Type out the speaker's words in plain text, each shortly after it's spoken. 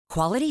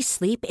Quality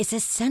sleep is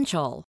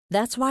essential.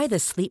 That's why the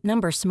Sleep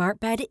Number Smart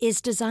Bed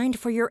is designed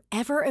for your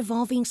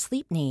ever-evolving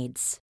sleep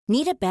needs.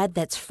 Need a bed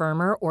that's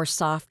firmer or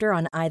softer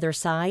on either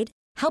side?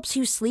 Helps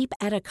you sleep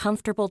at a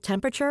comfortable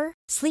temperature?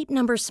 Sleep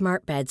Number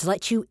Smart Beds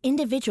let you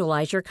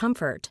individualize your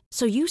comfort,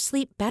 so you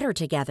sleep better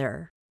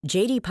together.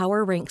 J.D.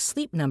 Power ranks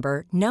Sleep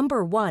Number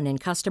number 1 in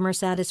customer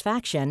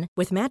satisfaction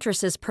with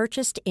mattresses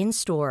purchased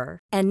in-store.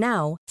 And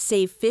now,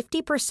 save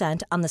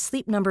 50% on the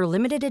Sleep Number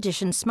Limited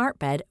Edition Smart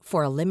Bed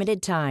for a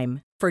limited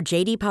time. For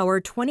J.D. Power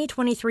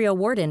 2023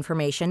 award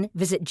information,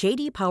 visit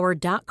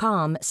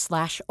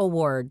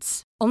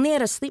jdpower.com/awards. Only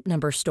at a Sleep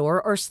Number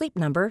store or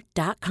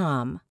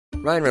sleepnumber.com.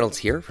 Ryan Reynolds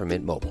here from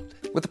Mint Mobile.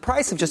 With the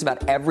price of just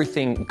about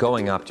everything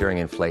going up during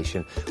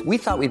inflation, we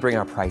thought we'd bring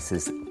our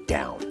prices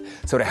down.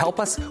 So to help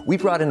us, we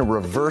brought in a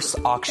reverse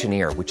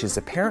auctioneer, which is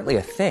apparently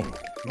a thing.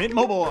 Mint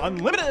Mobile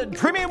Unlimited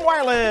Premium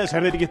Wireless.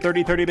 How to get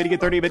 30, 30, how to get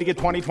 30, how to get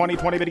 20, 20,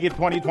 20, how to get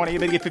 20, 20, how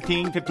to get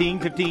 15, 15,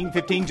 15,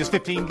 15, just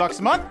 $15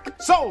 a month?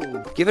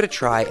 Sold! Give it a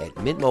try at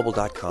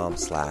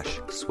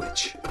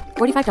mintmobile.com/switch.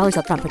 $45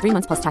 up front for 3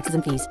 months plus taxes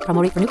and fees.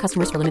 Promo rate for new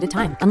customers for limited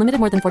time. Unlimited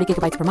more than 40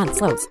 gigabytes per month.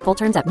 Slows full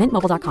terms at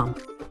mintmobile.com.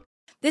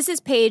 This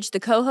is Paige, the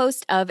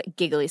co-host of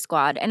Giggly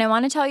Squad, and I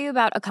want to tell you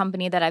about a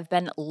company that I've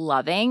been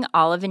loving,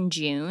 Olive &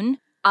 June.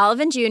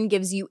 Olive & June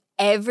gives you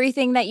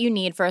everything that you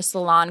need for a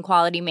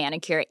salon-quality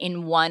manicure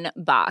in one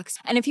box.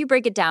 And if you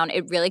break it down,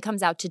 it really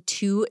comes out to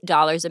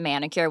 $2 a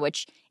manicure,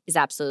 which is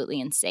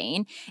absolutely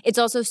insane. It's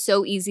also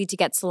so easy to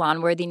get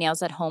salon-worthy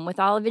nails at home with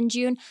Olive &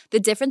 June. The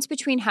difference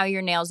between how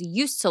your nails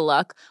used to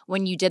look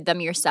when you did them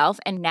yourself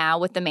and now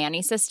with the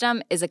Mani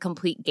system is a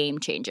complete game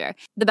changer.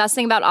 The best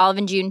thing about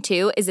Olive & June,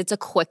 too, is it's a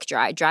quick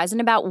dry. Dries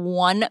in about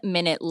 1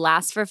 minute,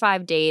 lasts for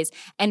 5 days,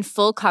 and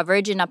full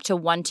coverage in up to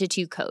 1 to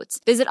 2 coats.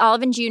 Visit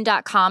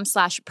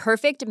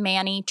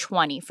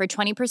oliveandjune.com/perfectmani20 for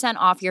 20%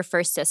 off your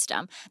first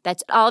system.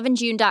 That's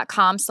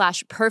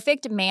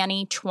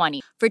oliveandjune.com/perfectmani20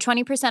 for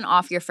 20%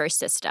 off your first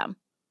system.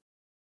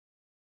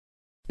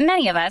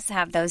 Many of us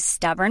have those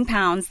stubborn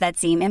pounds that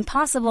seem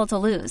impossible to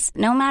lose,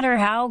 no matter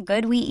how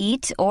good we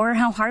eat or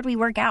how hard we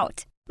work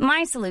out.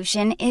 My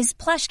solution is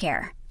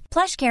PlushCare.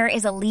 PlushCare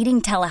is a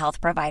leading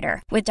telehealth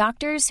provider with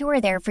doctors who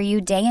are there for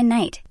you day and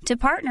night to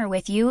partner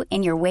with you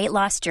in your weight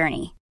loss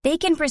journey. They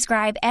can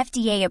prescribe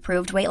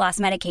FDA-approved weight loss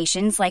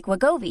medications like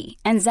Wegovy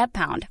and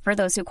Zepbound for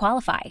those who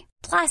qualify.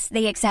 Plus,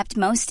 they accept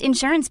most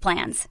insurance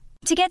plans.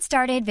 To get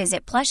started,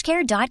 visit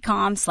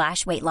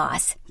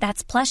plushcare.com/weightloss.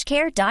 That's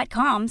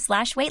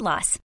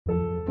plushcare.com/weightloss.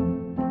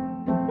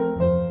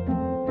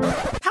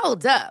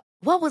 Hold up.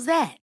 What was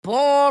that?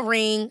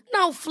 Boring.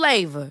 No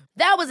flavor.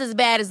 That was as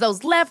bad as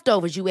those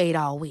leftovers you ate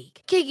all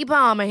week. Keke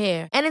Palmer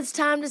here. And it's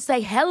time to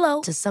say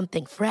hello to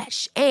something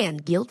fresh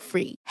and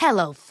guilt-free.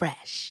 Hello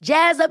Fresh.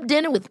 Jazz up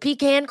dinner with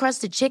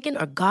pecan-crusted chicken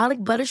or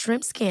garlic butter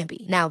shrimp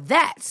scampi. Now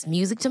that's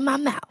music to my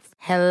mouth.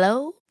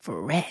 Hello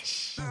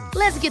Fresh.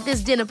 Let's get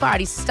this dinner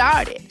party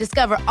started.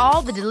 Discover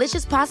all the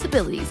delicious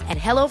possibilities at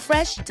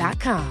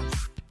HelloFresh.com.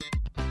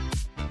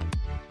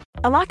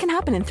 A lot can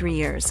happen in 3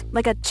 years,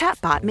 like a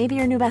chatbot may be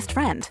your new best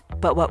friend.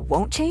 But what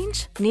won't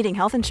change? Needing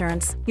health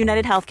insurance.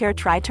 United Healthcare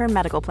Tri-Term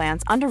Medical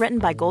Plans, underwritten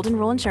by Golden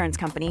Rule Insurance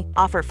Company,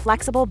 offer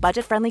flexible,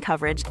 budget-friendly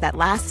coverage that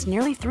lasts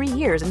nearly 3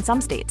 years in some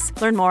states.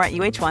 Learn more at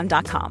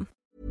uh1.com.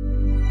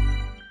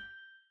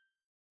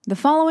 The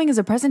following is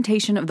a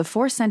presentation of the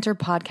Force Center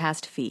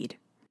podcast feed.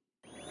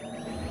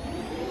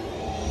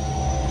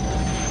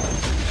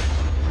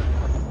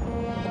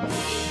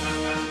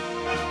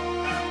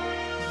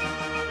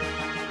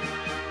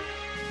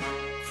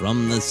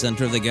 From the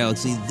center of the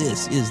galaxy,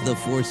 this is the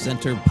Force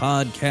Center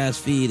podcast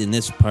feed, and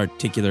this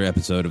particular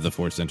episode of the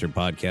Force Center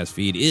podcast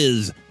feed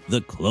is the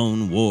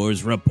Clone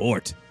Wars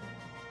Report.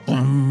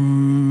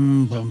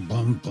 Bum, bum,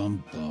 bum,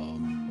 bum,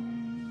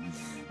 bum.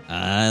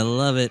 I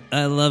love it.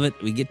 I love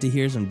it. We get to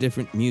hear some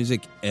different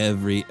music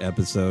every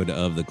episode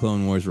of the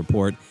Clone Wars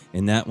Report,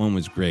 and that one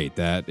was great.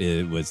 That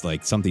it was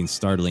like something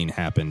startling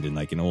happened in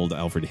like an old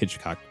Alfred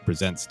Hitchcock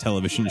Presents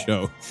television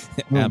show.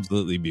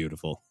 Absolutely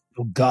beautiful.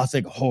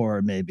 Gothic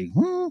horror, maybe.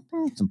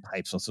 Some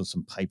pipes, also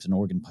some pipes, an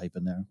organ pipe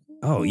in there.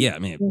 Oh, yeah,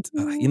 man.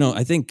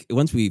 I think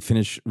once we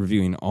finish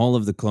reviewing all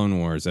of the Clone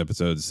Wars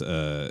episodes,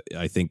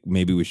 I think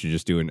maybe we should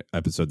just do an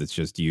episode that's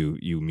just you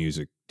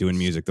doing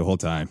music the whole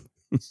time.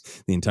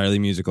 The entirely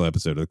musical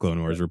episode of the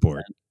Clone Wars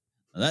Report.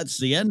 That's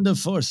the end of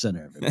Force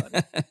Center,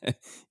 everybody.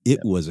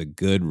 It was a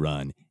good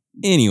run.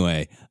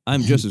 Anyway,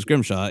 I'm Joseph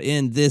Scrimshaw,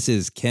 and this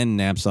is Ken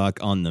Knapsack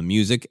on the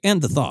music and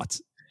the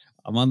thoughts.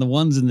 I'm on the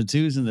 1s and the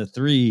 2s and the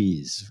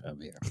 3s from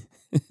here.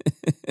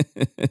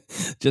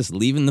 Just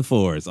leaving the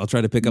 4s. I'll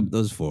try to pick up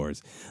those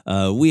 4s.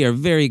 We are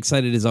very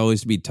excited, as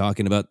always, to be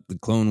talking about the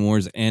Clone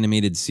Wars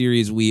animated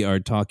series. We are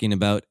talking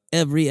about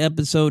every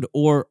episode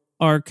or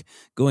arc,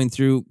 going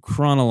through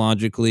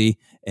chronologically.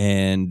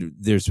 And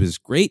there's this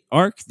great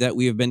arc that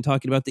we have been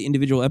talking about the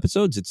individual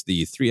episodes. It's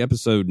the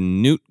 3-episode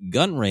Nute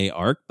Gunray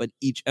arc, but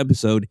each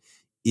episode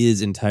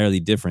is entirely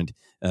different,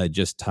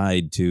 just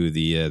tied to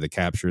the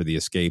capture, the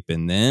escape,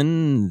 and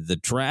then the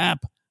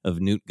trap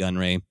of Nute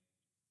Gunray.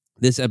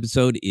 This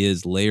episode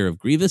is Lair of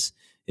Grievous,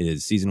 It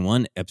is season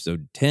 1,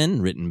 episode 10,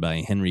 written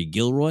by Henry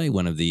Gilroy,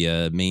 one of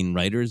the main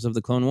writers of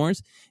the Clone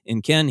Wars.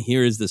 And Ken,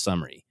 here is the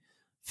summary.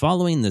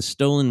 Following the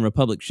stolen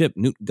Republic ship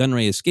Newt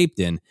Gunray escaped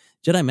in,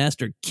 Jedi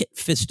Master Kit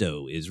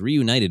Fisto is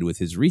reunited with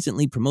his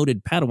recently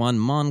promoted Padawan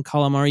Mon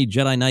Calamari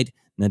Jedi Knight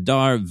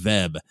Nadar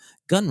Veb.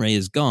 Gunray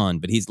is gone,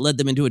 but he's led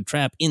them into a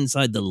trap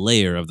inside the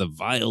lair of the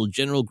vile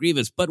General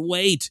Grievous. But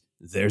wait,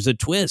 there's a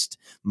twist.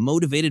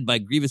 Motivated by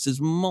Grievous's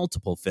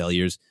multiple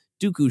failures,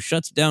 Dooku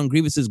shuts down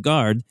Grievous's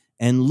guard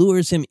and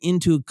lures him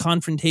into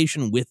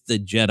confrontation with the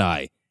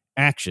Jedi.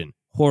 Action,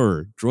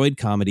 horror, droid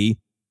comedy,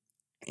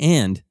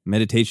 and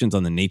meditations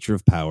on the nature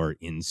of power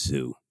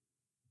ensue.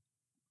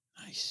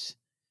 Nice.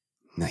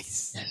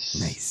 Yes.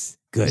 Nice.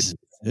 Good.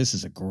 This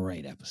is a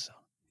great episode.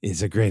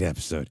 It's a great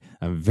episode.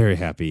 I'm very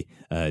happy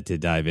to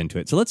dive into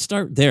it. So let's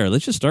start there.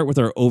 Let's just start with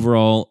our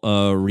overall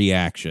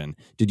reaction.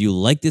 Did you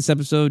like this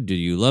episode? Did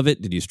you love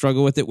it? Did you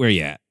struggle with it? Where are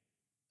you at?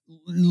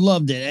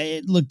 Loved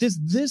it. Look,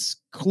 this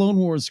Clone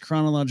Wars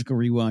chronological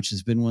rewatch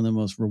has been one of the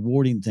most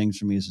rewarding things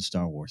for me as a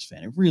Star Wars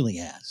fan. It really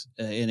has,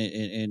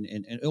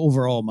 and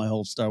overall my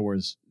whole Star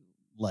Wars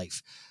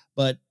life.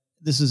 But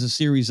this is a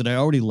series that I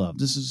already loved.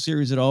 This is a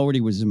series that already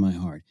was in my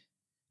heart.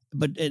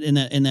 But in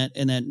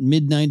that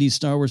mid '90s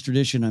Star Wars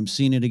tradition, I'm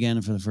seeing it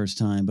again for the first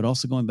time. But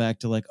also going back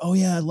to like, oh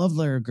yeah, I love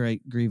Lara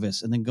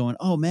Grievous, and then going,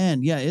 oh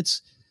man, yeah,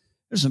 there's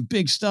some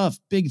big stuff,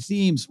 big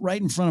themes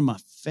right in front of my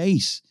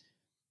face.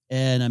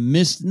 And I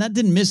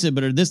didn't miss it,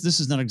 but this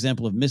is not an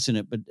example of missing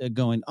it, but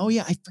going, oh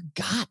yeah, I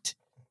forgot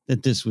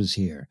that this was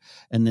here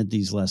and that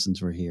these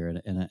lessons were here.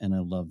 And I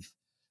love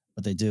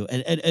what they do.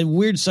 And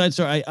weird side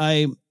story.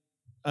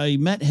 I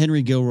met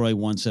Henry Gilroy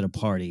once at a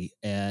party,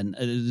 and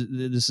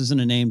this isn't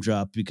a name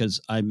drop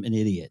because I'm an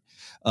idiot.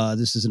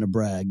 This isn't a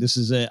brag.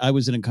 I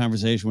was in a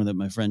conversation with at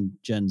my friend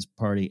Jen's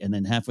party, and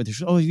then halfway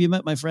through, oh, have you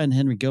met my friend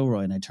Henry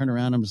Gilroy? And I turn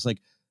around, I'm just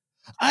like,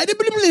 I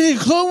didn't believe in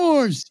Clone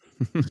Wars.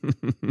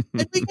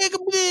 And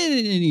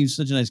he's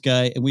such a nice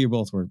guy, and we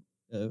both were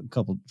a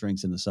couple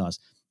drinks in the sauce.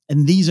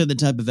 And these are the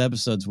type of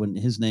episodes when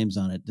his name's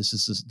on it. This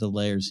is the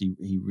layers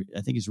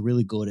I think he's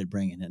really good at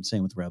bringing in.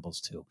 Same with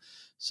Rebels too.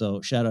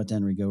 So shout out to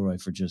Henry Gilroy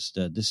for just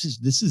this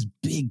is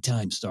big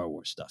time Star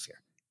Wars stuff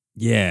here.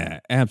 Yeah,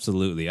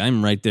 absolutely.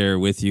 I'm right there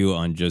with you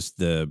on just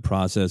the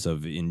process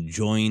of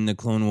enjoying the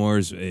Clone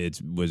Wars.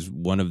 It was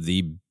one of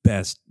the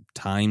best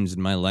times in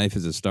my life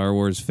as a Star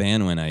Wars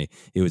fan when it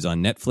was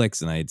on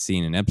Netflix and I had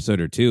seen an episode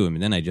or two,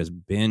 and then I just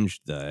binged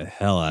the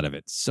hell out of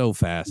it so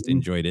fast.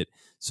 Enjoyed it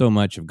so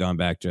much. I've gone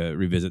back to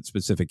revisit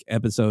specific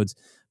episodes,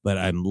 but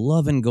I'm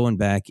loving going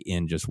back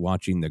and just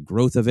watching the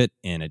growth of it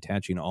and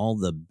attaching all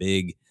the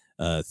big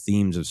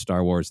themes of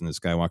Star Wars and the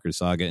Skywalker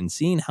saga and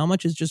seeing how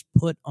much is just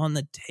put on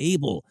the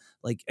table.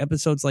 Like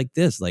episodes like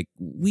this, like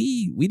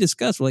we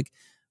discussed, we're like,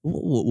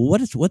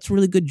 what's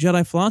really good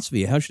Jedi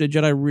philosophy? How should a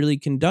Jedi really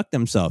conduct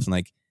themselves? And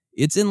like,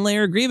 it's in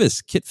Lara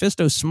Grievous. Kit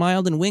Fisto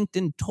smiled and winked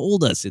and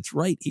told us it's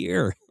right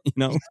here. You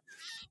know?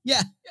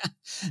 Yeah.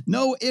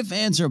 No ifs,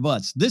 ands, or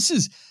buts. This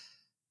is.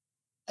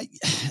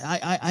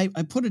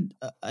 I put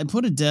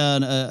it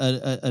down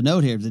a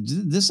note here.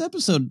 This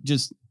episode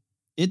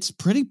it's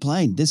pretty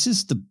plain. This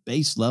is the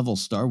base level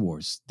Star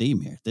Wars theme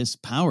here. This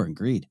power and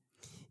greed.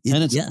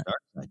 And it's the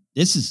dark side.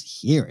 This is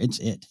here. It's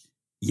it.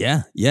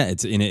 Yeah.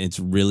 It's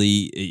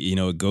really,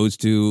 it goes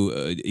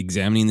to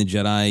examining the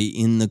Jedi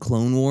in the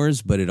Clone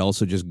Wars, but it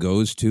also just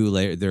goes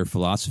to their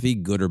philosophy,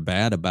 good or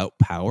bad, about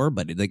power.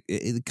 But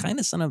it kind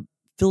of some of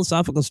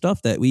philosophical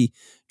stuff that we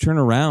turn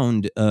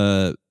around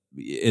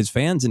as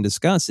fans and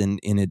discuss, and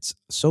it's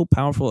so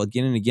powerful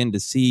again and again to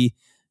see.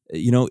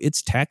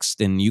 It's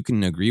text, and you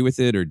can agree with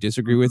it or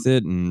disagree with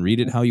it, and read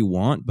it how you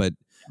want, but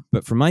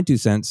for my 2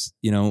 cents,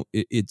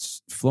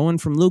 it's flowing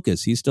from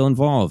Lucas. He's still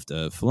involved.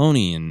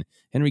 Filoni and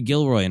Henry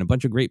Gilroy and a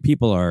bunch of great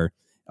people are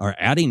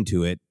adding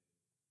to it.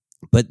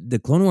 But the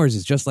Clone Wars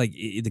is just like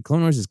the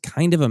Clone Wars is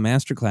kind of a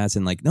masterclass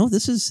in like, no,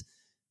 this is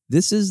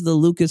the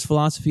Lucas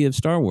philosophy of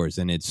Star Wars,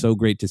 and it's so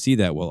great to see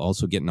that while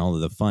also getting all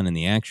of the fun and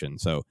the action.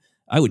 So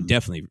I would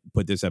definitely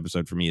put this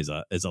episode for me as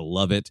a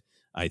love it.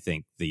 I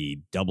think the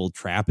double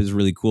trap is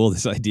really cool.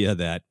 This idea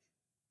that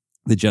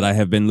the Jedi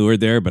have been lured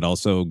there, but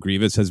also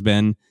Grievous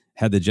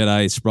had the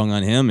Jedi sprung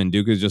on him, and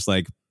Dooku's just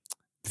like,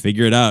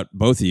 figure it out,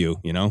 both of you,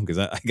 because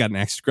I got an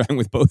axe to grind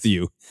with both of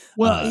you.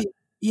 Well,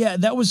 yeah,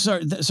 that was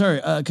sorry,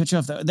 cut you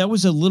off. That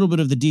was a little bit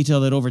of the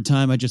detail that over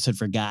time I just had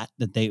forgot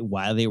that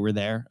while they were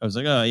there, I was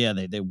like, oh yeah,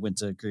 they went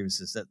to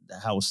Grievous's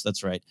house.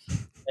 That's right.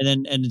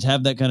 And to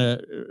have that kind of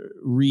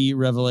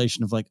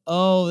revelation of like,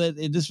 oh,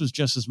 this was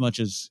just as much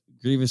as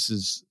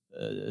Grievous's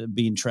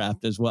being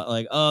trapped as well.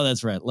 Like, oh,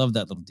 that's right. Love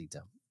that little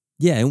detail.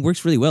 Yeah, it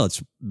works really well.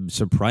 It's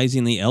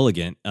surprisingly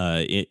elegant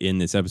in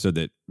this episode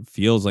that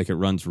feels like it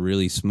runs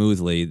really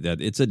smoothly, that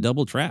it's a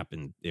double trap,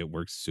 and it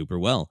works super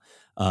well.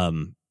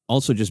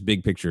 Also, just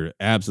big picture,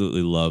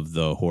 absolutely love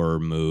the horror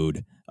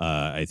mood.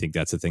 I think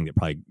that's the thing that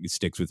probably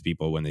sticks with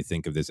people when they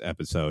think of this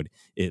episode.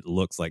 It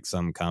looks like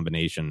some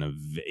combination of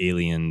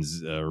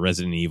Aliens,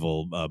 Resident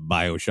Evil,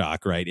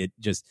 BioShock, right?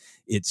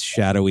 It's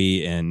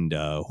shadowy and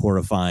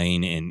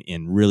horrifying,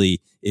 and really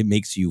it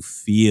makes you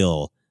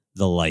feel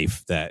the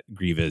life that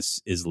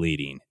Grievous is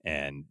leading.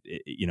 And,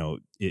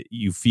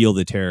 you feel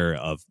the terror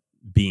of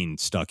being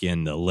stuck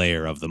in the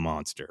lair of the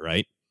monster,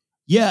 right?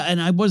 Yeah,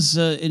 and I was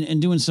in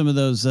doing some of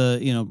those,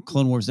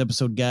 Clone Wars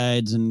episode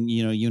guides, and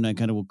you and I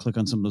kind of will click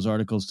on some of those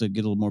articles to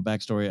get a little more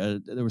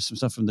backstory. There was some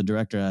stuff from the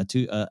director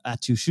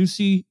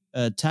Atsushi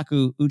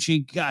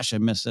Takeuchi. Gosh, I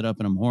messed it up,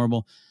 and I'm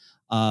horrible.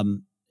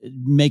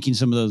 Making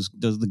some of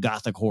the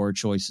gothic horror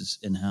choices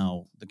in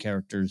how the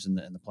characters and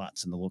the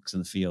plots and the looks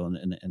and the feel,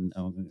 and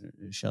I'm going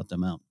to shout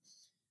them out.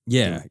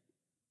 Yeah,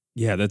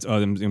 that's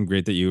I'm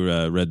great that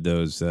you read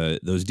those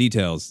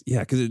details. Yeah,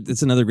 because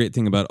it's another great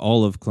thing about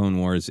all of Clone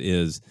Wars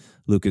is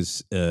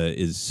Lucas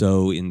is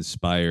so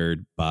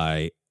inspired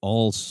by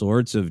all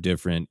sorts of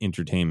different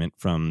entertainment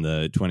from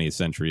the 20th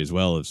century, as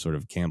well as sort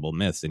of Campbell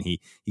myths, and he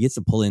gets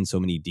to pull in so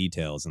many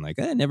details. And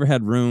I never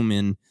had room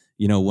in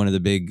one of the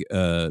big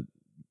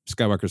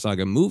Skywalker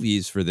Saga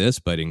movies for this,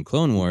 but in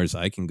Clone Wars,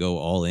 I can go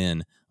all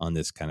in on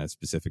this kind of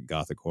specific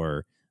gothic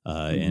horror.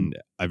 And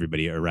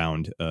everybody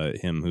around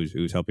him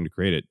who's helping to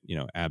create it,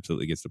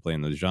 absolutely gets to play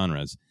in those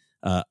genres.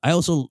 I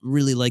also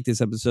really like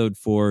this episode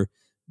for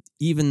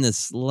even the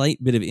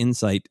slight bit of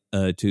insight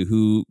to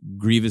who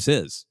Grievous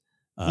is.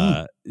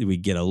 We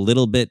get a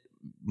little bit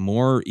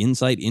more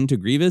insight into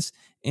Grievous,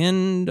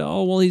 and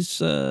while he's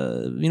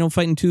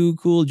fighting two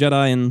cool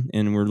Jedi,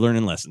 and we're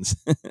learning lessons.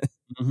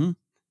 Mm-hmm.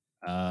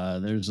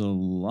 There's a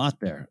lot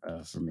there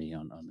for me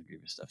on the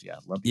Grievous stuff. Yeah,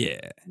 love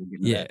it.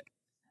 Yeah.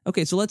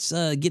 Okay, so let's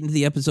get into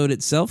the episode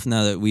itself.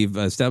 Now that we've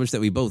established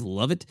that we both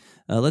love it,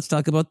 let's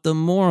talk about the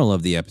moral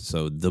of the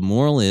episode. The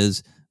moral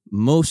is,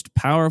 most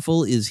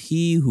powerful is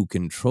he who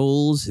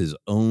controls his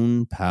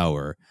own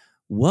power.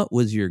 What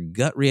was your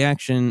gut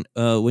reaction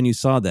when you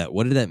saw that?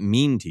 What did that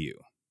mean to you?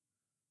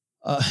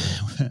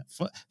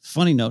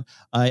 Funny note,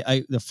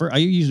 I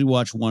usually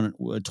watch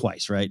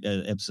twice, right?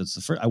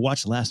 Episodes. I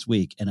watched last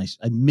week, and I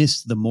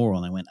missed the moral,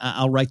 and I went,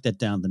 I'll write that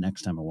down the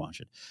next time I watch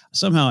it.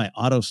 Somehow I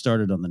auto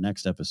started on the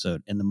next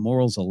episode, and the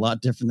moral's a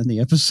lot different than the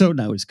episode,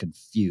 and I was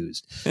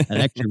confused. And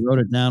I actually wrote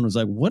it down. Was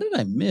like, what did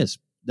I miss?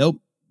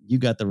 Nope, you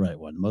got the right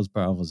one. The most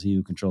powerful is he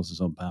who controls his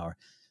own power.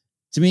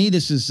 To me,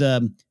 this is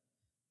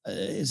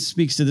it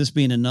speaks to this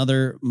being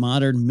another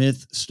modern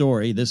myth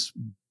story. This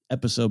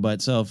episode by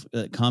itself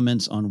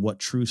comments on what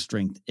true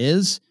strength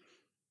is.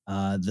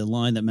 The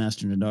line that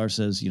Master Nadar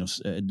says,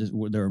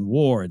 they're in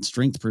war and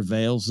strength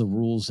prevails. The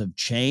rules have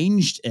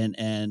changed,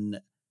 and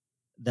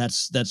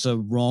that's a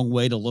wrong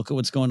way to look at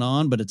what's going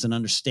on, but it's an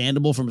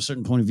understandable from a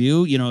certain point of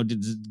view.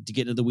 To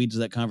get into the weeds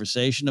of that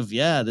conversation of,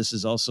 this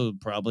is also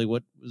probably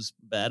what was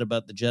bad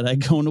about the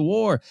Jedi going to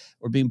war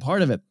or being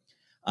part of it.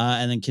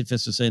 And then Kit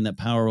Fisto saying that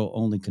power will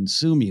only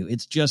consume you.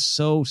 It's just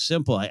so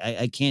simple.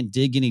 I can't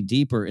dig any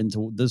deeper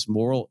into this.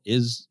 Moral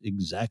is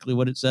exactly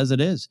what it says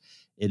it is.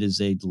 It is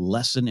a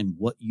lesson in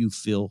what you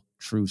feel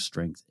true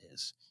strength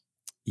is.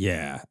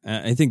 Yeah,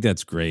 I think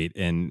that's great.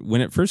 And when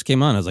it first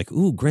came on, I was like,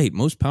 ooh, great.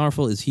 Most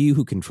powerful is he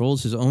who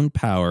controls his own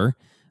power.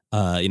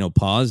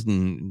 Paused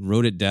and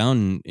wrote it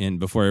down and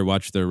before I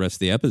watched the rest of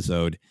the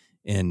episode,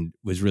 and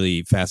was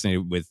really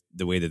fascinated with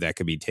the way that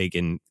could be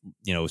taken,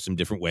 some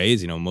different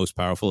ways. Most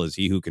powerful is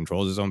he who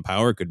controls his own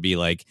power could be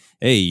like,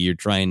 hey, you're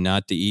trying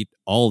not to eat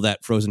all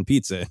that frozen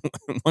pizza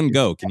in one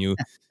go. Can you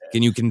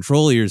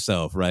control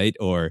yourself, right?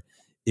 Or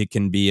it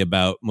can be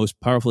about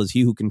most powerful is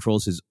he who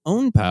controls his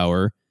own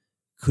power,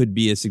 could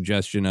be a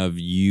suggestion of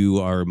you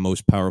are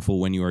most powerful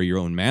when you are your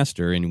own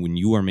master and when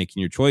you are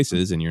making your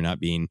choices and you're not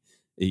being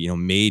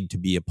made to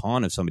be a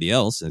pawn of somebody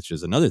else. It's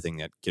just another thing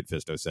that Kit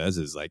Fisto says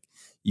is like,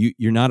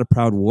 you're not a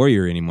proud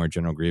warrior anymore,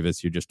 General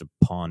Grievous. You're just a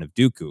pawn of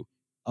Dooku.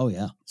 Oh,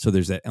 yeah. So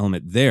there's that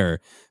element there.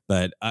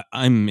 But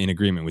I'm in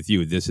agreement with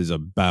you. This is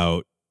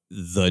about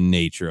the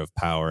nature of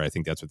power. I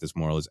think that's what this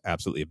moral is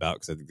absolutely about,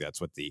 because I think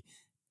that's what the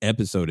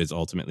episode is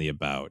ultimately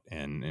about.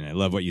 And I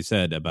love what you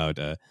said about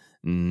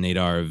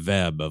Nadar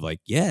Veb of like,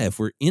 if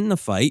we're in the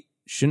fight,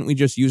 shouldn't we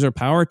just use our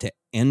power to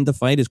end the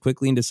fight as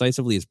quickly and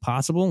decisively as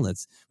possible?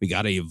 We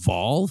got to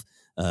evolve.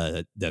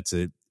 That's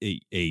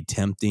a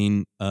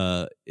tempting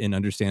and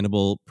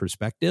understandable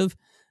perspective.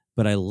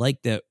 But I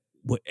like that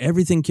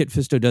everything Kit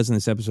Fisto does in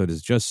this episode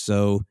is just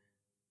so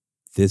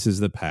this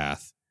is the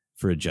path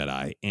for a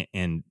Jedi.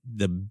 And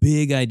the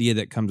big idea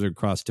that comes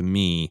across to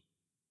me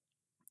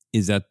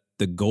is that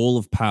the goal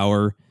of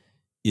power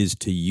is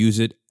to use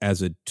it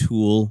as a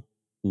tool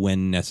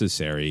when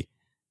necessary.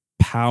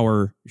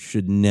 Power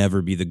should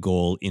never be the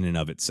goal in and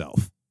of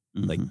itself.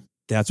 Mm-hmm. Like,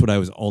 that's what I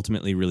was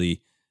ultimately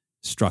really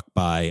struck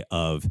by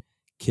of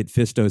Kit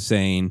Fisto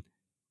saying,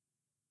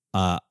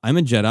 I'm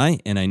a Jedi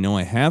and I know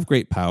I have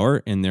great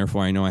power and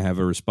therefore I know I have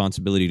a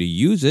responsibility to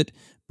use it.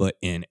 But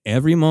in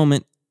every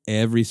moment,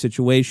 every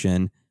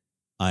situation,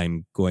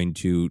 I'm going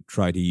to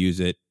try to use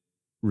it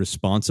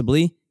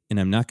responsibly and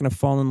I'm not going to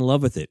fall in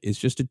love with it. It's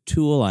just a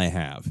tool I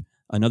have.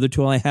 Another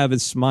tool I have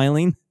is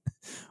smiling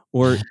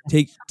or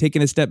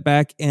taking a step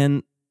back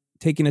and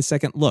taking a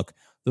second look.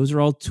 Those are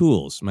all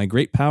tools. My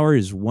great power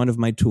is one of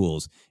my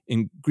tools.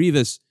 And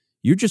Grievous,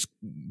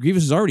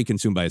 Grievous is already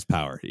consumed by his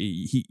power.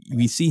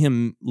 We see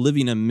him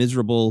living a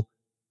miserable,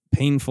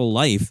 painful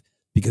life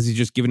because he's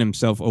just given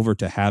himself over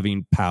to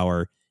having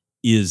power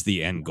is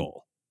the end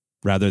goal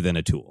rather than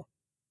a tool.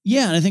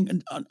 Yeah, and I think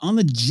on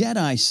the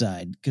Jedi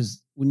side,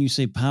 because when you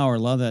say power, a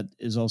lot of that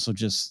is also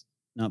just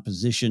not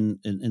position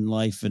in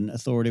life and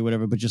authority,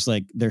 whatever, but just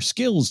like their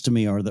skills to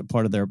me are that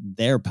part of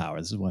their power.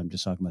 This is why I'm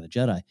just talking about the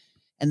Jedi.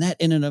 And that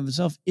in and of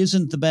itself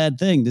isn't the bad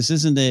thing. This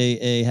isn't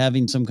a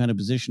having some kind of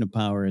position of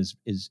power is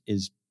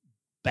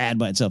bad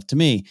by itself. To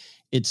me,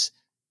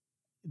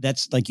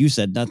 that's like you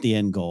said, not the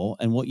end goal.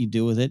 And what you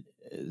do with it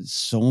is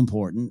so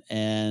important.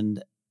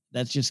 And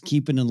that's just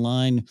keeping in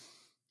line.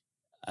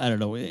 I don't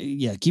know.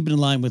 Yeah, keep it in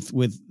line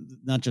with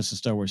not just the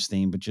Star Wars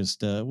theme, but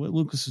just what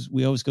Lucas.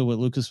 We always go what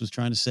Lucas was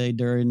trying to say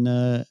during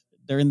the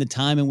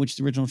time in which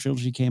the original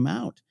trilogy came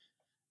out.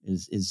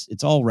 Is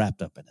it's all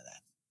wrapped up into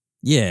that.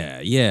 Yeah,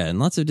 and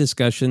lots of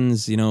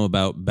discussions,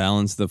 about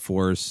balance the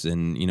Force,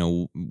 and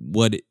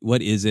what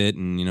is it,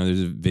 and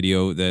there's a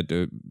video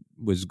that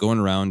was going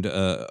around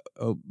a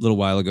little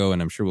while ago,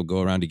 and I'm sure we'll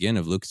go around again,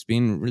 of Lucas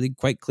being really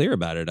quite clear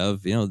about it.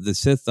 Of the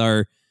Sith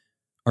are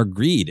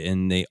greed,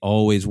 and they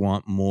always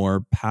want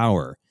more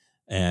power,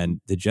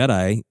 and the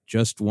Jedi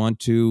just want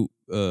to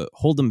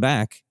hold them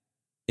back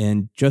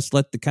and just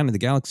let the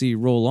galaxy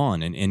roll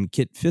on. And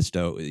Kit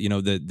Fisto,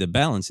 the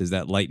balance is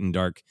that light and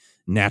dark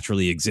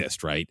naturally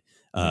exist, right?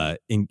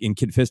 In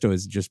Kit Fisto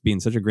is just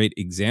being such a great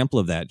example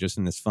of that, just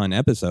in this fun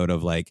episode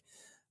of like,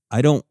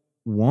 I don't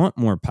want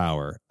more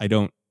power. I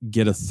don't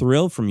get a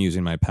thrill from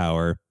using my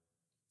power.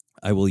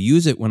 I will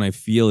use it when I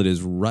feel it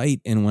is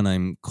right and when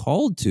I'm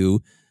called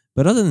to.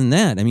 But other than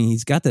that, I mean,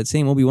 he's got that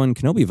same Obi-Wan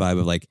Kenobi vibe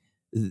of like,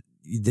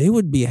 they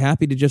would be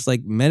happy to just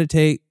like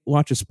meditate,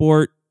 watch a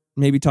sport,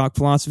 maybe talk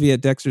philosophy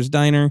at Dexter's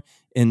Diner.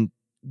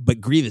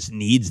 But Grievous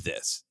needs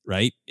this,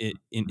 right?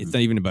 It's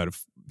not even about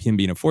him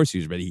being a Force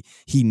user, but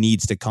he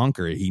needs to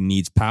conquer it. He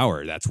needs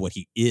power. That's what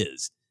he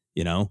is,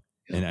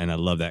 And I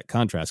love that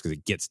contrast because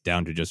it gets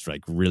down to just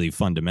like really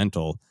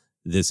fundamental.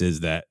 This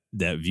is that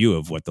view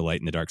of what the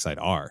light and the dark side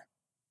are.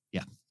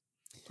 Yeah.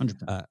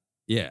 100%.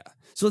 Yeah.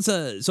 So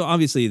so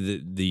obviously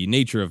the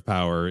nature of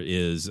power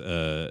is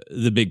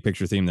the big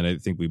picture theme that I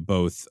think we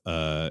both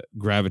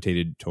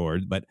gravitated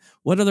toward. But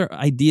what other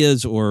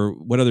ideas or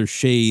what other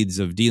shades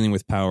of dealing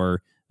with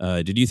power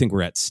did you think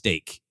were at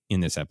stake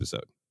in this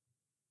episode?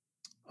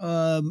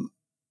 I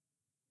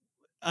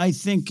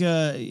think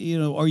are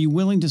you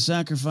willing to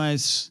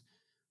sacrifice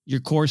your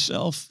core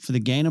self for the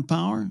gain of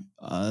power?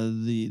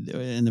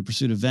 In the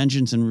pursuit of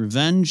vengeance and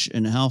revenge,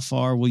 and how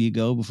far will you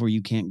go before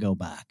you can't go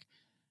back?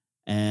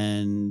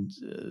 And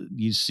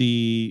you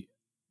see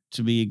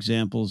to be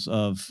examples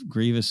of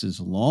Grievous is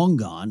long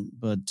gone,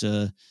 but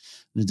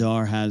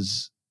Nadar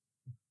has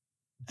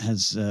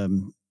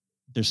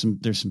there's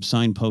some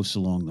signposts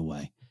along the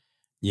way.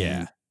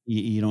 Yeah,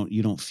 you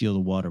don't feel the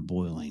water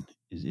boiling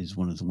is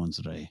one of the ones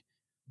that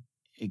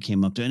it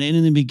came up to. And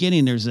in the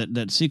beginning, there's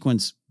that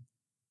sequence.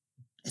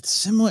 It's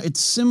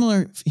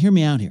similar. Hear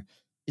me out here.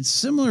 It's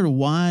similar to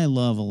why I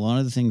love a lot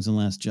of the things in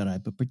Last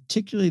Jedi, but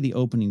particularly the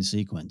opening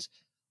sequence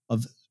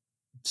of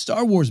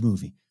Star Wars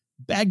movie.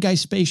 Bad guy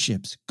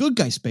spaceships, good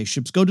guy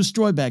spaceships, go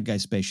destroy bad guy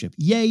spaceship.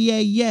 Yay,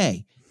 yay,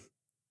 yay.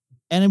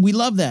 And we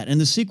love that. And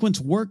the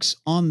sequence works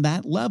on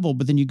that level,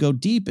 but then you go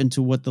deep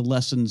into what the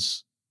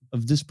lessons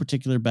of this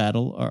particular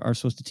battle are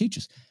supposed to teach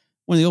us.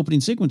 One of the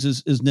opening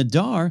sequences is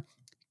Nadar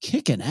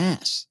kicking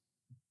ass,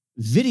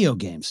 video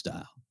game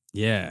style.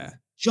 Yeah.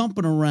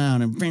 Jumping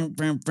around and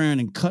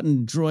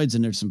cutting droids,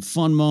 and there's some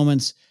fun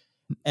moments.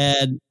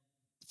 And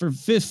for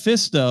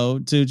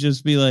Fisto to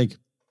just be like,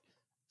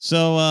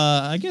 so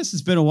I guess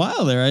it's been a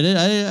while there.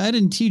 I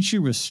didn't teach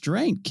you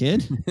restraint,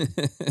 kid.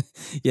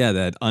 Yeah,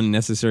 that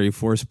unnecessary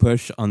Force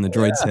push on the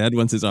droid's head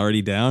once it's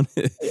already down.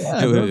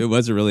 It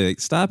was a really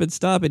like, stop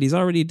it, he's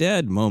already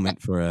dead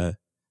moment for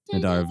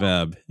Nadar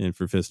Veb, and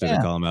for Fisto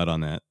to call him out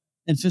on that.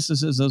 And Fisto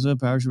says those who have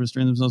power should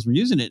restrain themselves from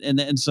using it.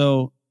 And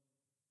so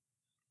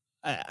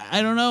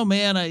I don't know,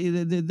 man.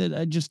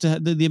 I just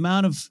the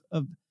amount of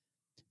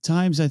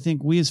times I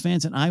think we as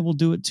fans, and I will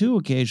do it too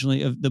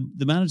occasionally, of the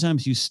amount of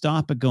times you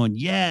stop at going,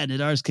 yeah,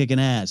 Nadar's kicking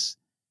ass,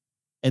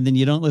 and then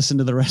you don't listen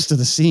to the rest of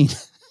the scene.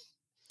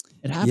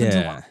 It happens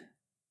a lot.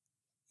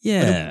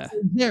 Yeah.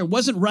 There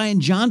wasn't Rian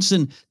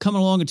Johnson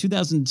coming along in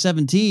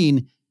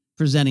 2017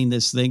 presenting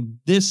this thing.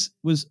 This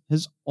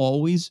has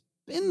always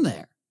been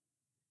there.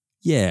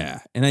 Yeah.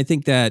 And I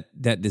think that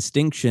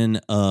distinction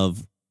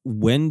of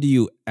when do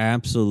you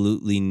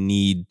absolutely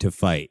need to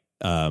fight?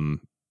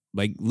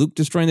 Like Luke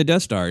destroying the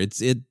Death Star.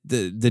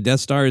 The Death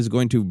Star is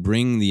going to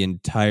bring the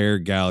entire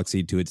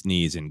galaxy to its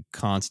knees in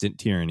constant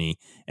tyranny,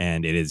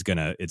 and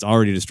it's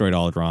already destroyed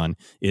Alderaan.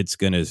 It's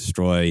gonna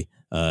destroy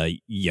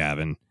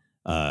Yavin,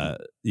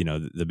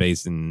 the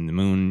base and the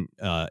moon.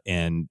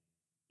 And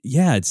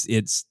yeah,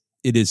 it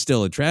is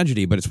still a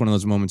tragedy, but it's one of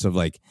those moments of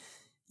like,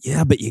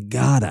 yeah, but you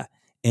gotta.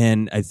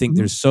 And I think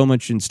there's so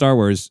much in Star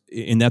Wars,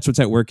 and that's what's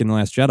at work in The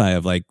Last Jedi,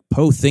 of like,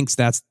 Poe thinks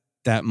that's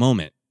that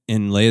moment.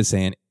 And Leia's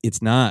saying,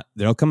 it's not.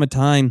 There'll come a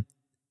time,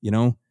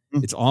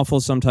 it's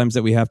awful sometimes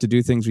that we have to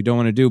do things we don't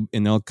want to do,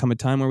 and there'll come a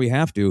time where we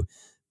have to,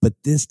 but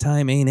this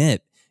time ain't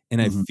it.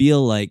 And I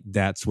feel like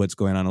that's what's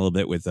going on a little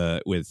bit with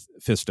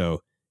Fisto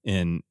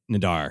and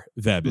Nadar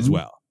Veb as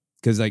well.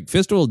 Because like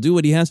Fisto will do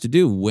what he has to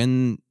do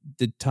when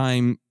the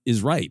time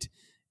is right.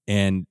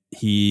 And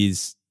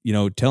he's,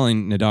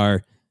 telling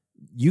Nadar,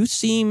 you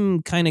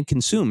seem kind of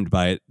consumed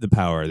by the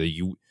power that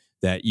you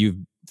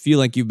feel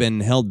like you've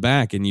been held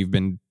back and you've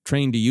been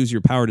trained to use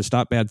your power to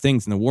stop bad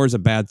things. And the war is a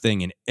bad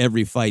thing. And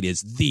every fight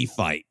is the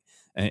fight.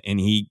 And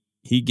he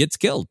gets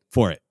killed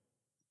for it.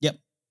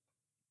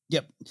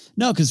 Yep.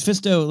 No, because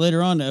Fisto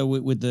later on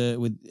with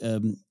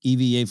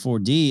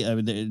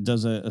EVA4D it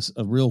does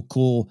a real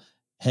cool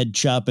head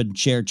chopping,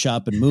 chair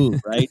chopping move,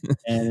 right?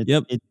 And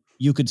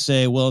you could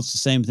say, well, it's the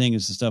same thing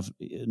as the stuff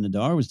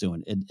Nadar was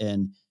doing,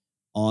 and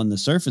on the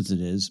surface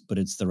it is, but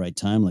it's the right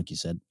time, like you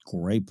said.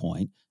 Great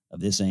point. Of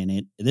this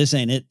ain't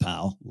it,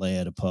 pal.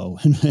 Leia to Poe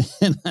in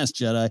Last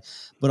Jedi,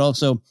 but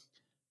also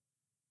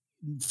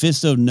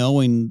Fisto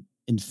knowing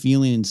and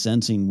feeling and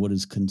sensing what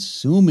is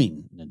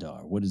consuming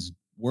Nadar, what is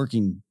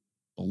working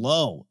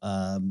below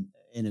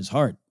in his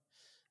heart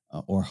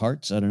or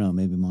hearts. I don't know.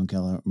 Maybe Mon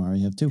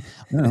Calamari have too.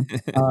 I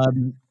don't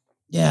know.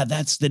 Yeah,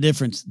 that's the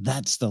difference.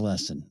 That's the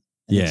lesson.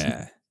 And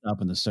it's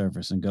up on the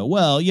surface and go,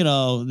 well,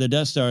 the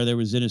Death Star, there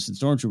was innocent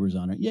stormtroopers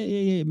on it.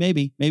 Yeah.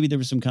 Maybe there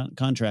were some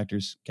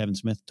contractors, Kevin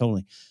Smith,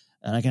 totally.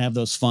 And I can have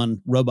those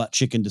fun robot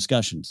chicken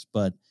discussions,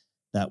 but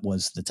that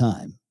was the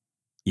time.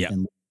 Yeah.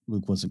 And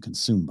Luke wasn't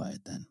consumed by it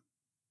then.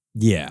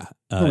 Yeah.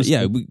 We're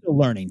still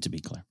learning, to be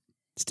clear.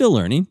 Still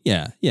learning.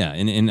 Yeah.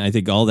 And I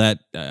think all that,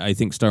 I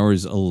think Star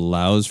Wars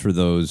allows for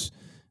those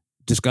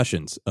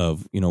discussions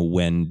of,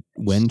 when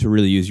to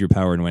really use your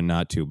power and when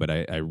not to. But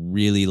I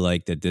really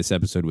like that this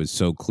episode was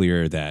so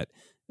clear that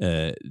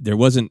there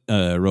wasn't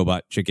a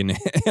robot chicken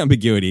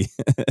ambiguity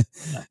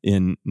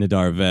in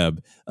Nadar Veb.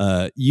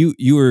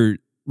 You were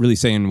really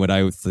saying what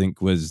I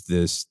think was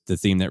the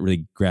theme that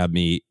really grabbed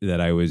me, that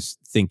I was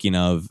thinking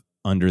of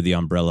under the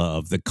umbrella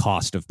of the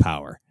cost of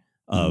power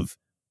of,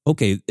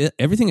 okay,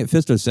 everything that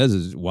Fisto says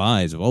is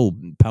wise.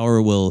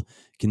 Power will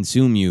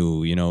consume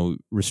you,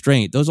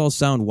 restraint. Those all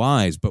sound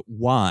wise, but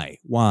why?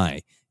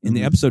 And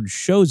the episode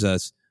shows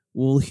us,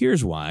 well,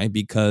 here's why.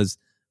 Because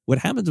what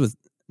happens with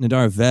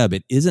Nadar Veb,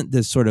 it isn't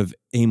this sort of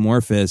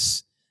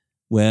amorphous,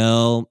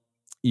 well,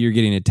 you're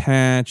getting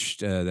attached.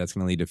 That's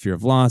going to lead to fear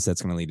of loss.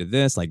 That's going to lead to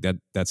this. Like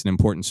that's an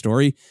important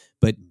story.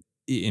 But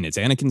in its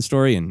Anakin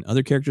story and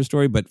other character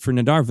story. But for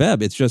Nadar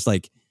Veb, it's just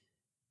like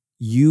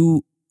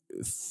you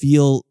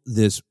feel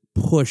this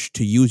push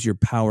to use your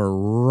power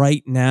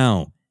right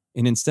now.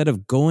 And instead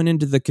of going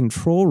into the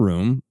control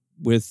room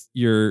with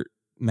your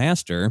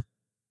master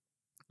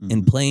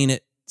and playing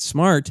it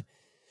smart,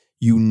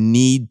 you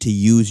need to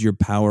use your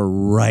power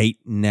right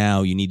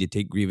now. You need to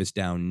take Grievous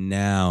down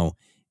now.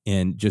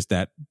 And just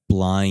that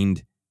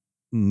blind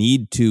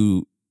need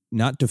to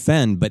not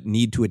defend, but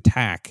need to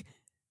attack,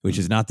 which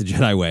is not the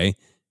Jedi way,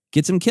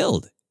 gets him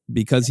killed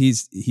because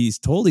he's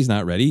told he's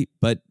not ready.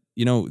 But,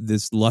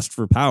 this lust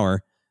for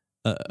power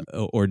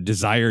or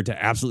desire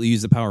to absolutely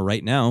use the power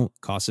right now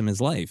costs him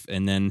his life.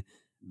 And then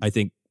I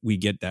think we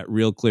get that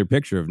real clear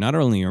picture of not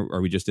only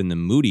are we just in the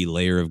moody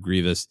layer of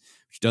Grievous,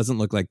 which doesn't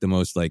look like the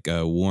most like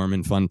a warm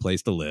and fun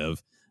place to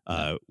live.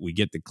 We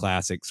get the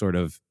classic sort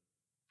of,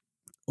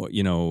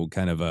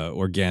 kind of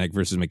organic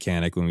versus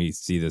mechanic when we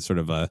see the sort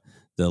of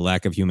the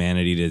lack of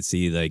humanity to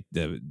see like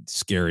the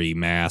scary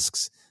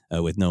masks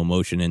with no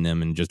emotion in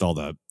them and just all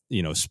the,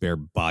 spare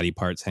body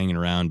parts hanging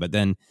around. But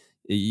then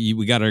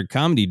we got our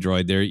comedy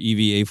droid there,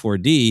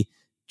 EVA4D,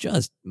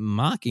 just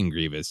mocking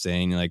Grievous,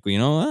 saying like,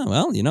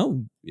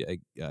 I'm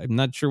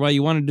not sure why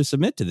you wanted to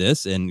submit to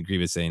this. And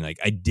Grievous saying like,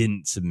 I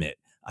didn't submit,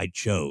 I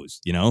chose,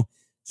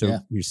 So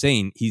he's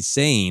saying he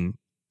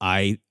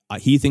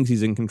thinks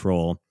he's in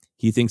control.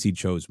 He thinks he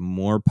chose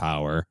more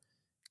power.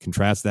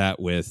 Contrast that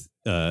with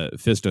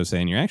Fisto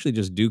saying you're actually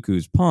just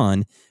Dooku's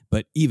pawn,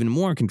 but even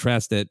more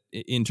contrast that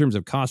in terms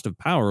of cost of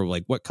power,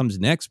 like what comes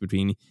next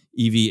between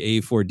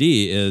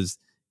EVA4D is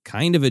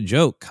kind of a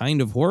joke,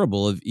 kind of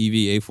horrible of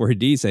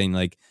EVA4D saying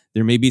like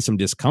there may be some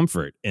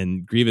discomfort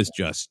and Grievous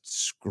just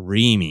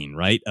screaming,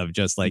 right? Of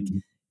just like,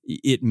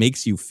 it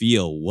makes you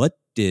feel what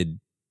did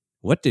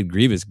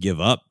Grievous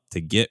give up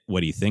to get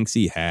what he thinks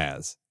he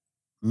has?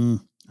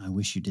 I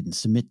wish you didn't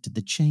submit to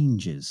the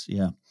changes.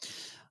 Yeah.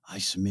 I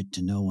submit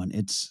to no one.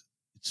 It's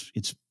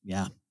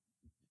the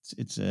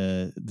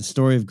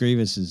story of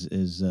Grievous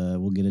is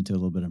we'll get into a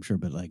little bit, I'm sure,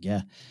 but like,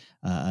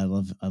 I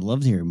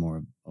love to hear more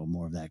of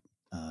that.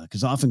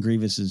 Because often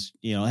Grievous is,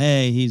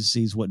 hey,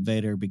 he's what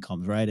Vader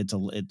becomes, right? It's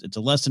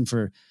a lesson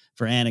for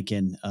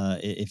Anakin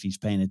if he's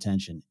paying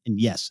attention. And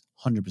yes,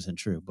 100%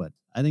 true. But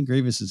I think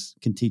Grievous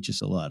can teach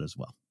us a lot as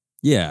well.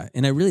 Yeah,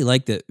 and I really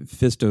like that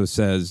Fisto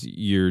says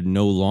you're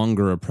no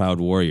longer a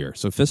proud warrior.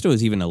 So Fisto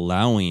is even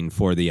allowing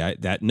for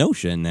that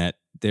notion that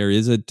there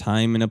is a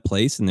time and a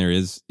place, and there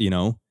is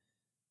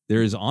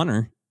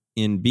honor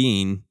in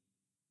being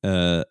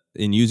in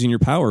using your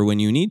power when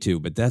you need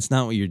to. But that's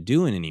not what you're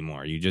doing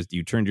anymore.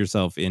 You turned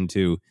yourself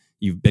into,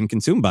 you've been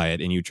consumed by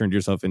it, and you turned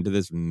yourself into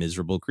this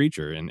miserable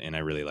creature. And I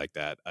really like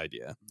that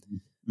idea.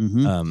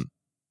 Go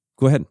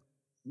ahead.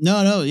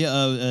 No,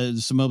 yeah.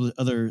 Some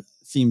other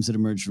themes that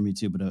emerged for me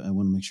too, but I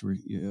want to make sure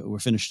we're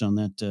finished on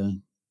that.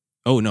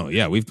 Oh no,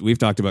 yeah, we've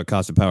talked about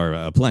cost of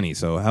power plenty.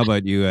 So how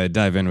about you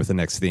dive in with the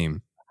next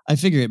theme? I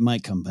figure it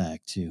might come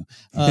back too.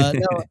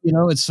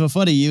 No, it's so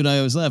funny. You and I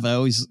always laugh. I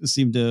always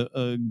seem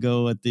to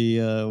go at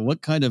the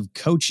what kind of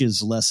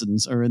coaches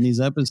lessons are in these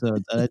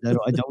episodes. I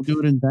don't do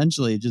it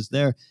intentionally. It's just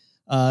there.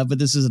 But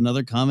this is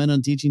another comment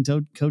on teaching,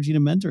 coaching,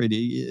 and mentoring.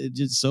 It's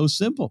just so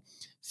simple.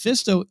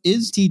 Fisto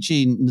is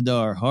teaching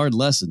Nadar hard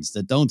lessons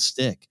that don't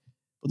stick.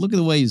 But look at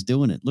the way he's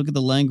doing it. Look at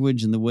the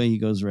language and the way he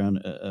goes around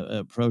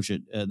approach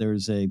it.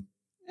 There's a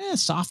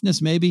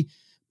softness maybe,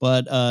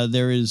 but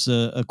there is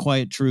a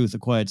quiet truth, a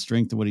quiet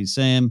strength to what he's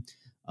saying.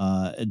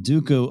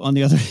 Dooku, on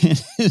the other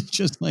hand, is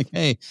just like,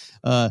 hey,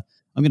 I'm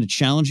going to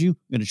challenge you.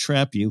 I'm going to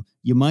trap you.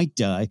 You might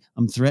die.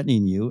 I'm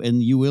threatening you,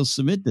 and you will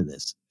submit to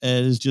this.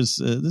 And it's just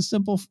the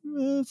simple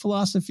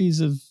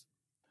philosophies of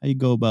how you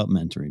go about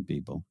mentoring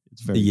people.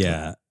 It's very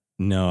clear.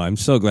 No, I'm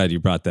so glad you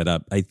brought that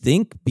up. I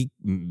think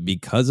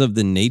because of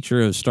the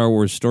nature of Star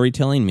Wars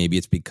storytelling, maybe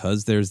it's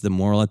because there's the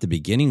moral at the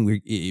beginning.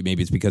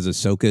 Maybe it's because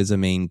Ahsoka is a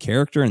main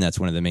character, and that's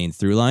one of the main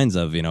through lines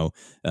of, can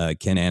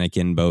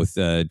Anakin both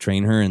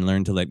train her and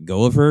learn to let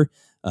go of her?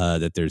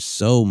 That there's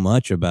so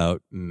much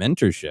about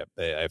mentorship.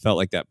 I felt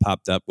like that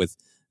popped up with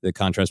the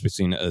contrast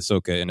between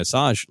Ahsoka and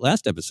Asajj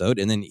last episode.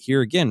 And then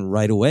here again,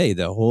 right away,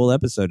 the whole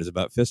episode is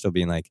about Fisto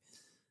being like,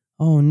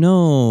 oh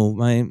no,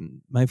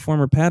 my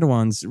former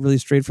Padawan's really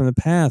strayed from the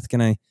path.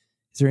 Is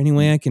there any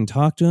way I can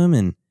talk to him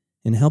and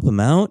help him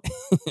out?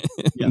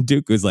 Yeah.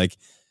 Dooku's like,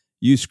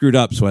 you screwed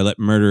up, so I let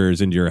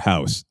murderers into your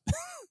house.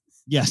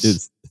 Yes.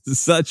 It's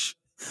such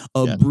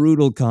a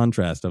brutal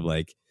contrast of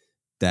like,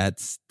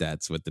 that's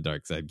what the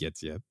dark side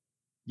gets you.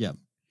 Yeah.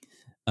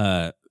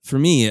 For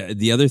me,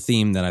 the other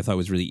theme that I thought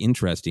was really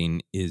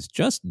interesting is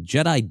just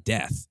Jedi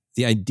death.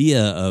 The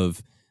idea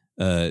of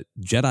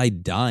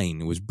Jedi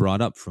dying was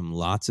brought up from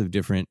lots of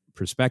different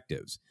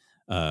perspectives.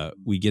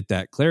 We get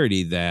that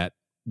clarity that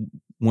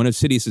one of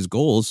Sidious's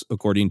goals,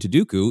 according to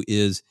Dooku,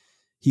 is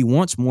he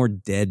wants more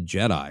dead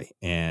Jedi.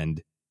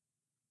 And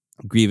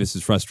Grievous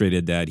is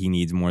frustrated that he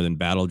needs more than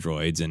battle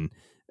droids. And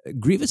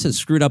Grievous has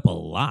screwed up a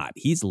lot.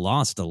 He's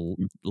lost a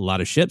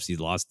lot of ships. He's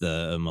lost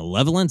the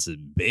Malevolence, a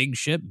big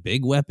ship,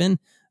 big weapon.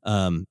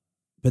 But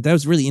that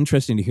was really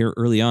interesting to hear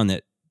early on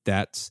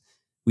that's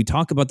we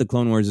talk about the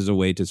Clone Wars as a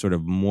way to sort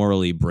of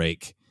morally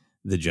break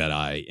the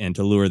Jedi and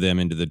to lure them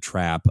into the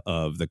trap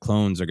of the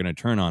clones are going to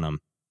turn on them.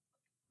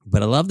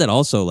 But I love that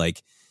also,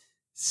 like,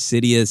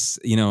 Sidious,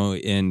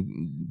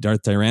 and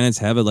Darth Tyrannus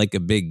have a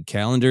big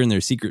calendar in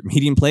their secret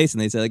meeting place, and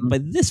they say, like, by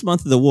this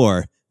month of the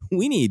war,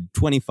 we need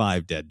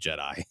 25 dead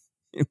Jedi.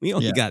 We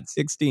only got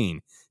 16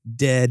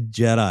 dead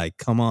Jedi.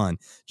 Come on.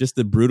 Just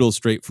the brutal,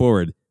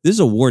 straightforward. This is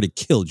a war to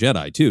kill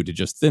Jedi, too, to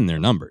just thin their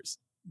numbers.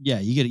 Yeah,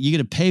 you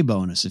get a pay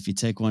bonus if you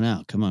take one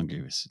out. Come on,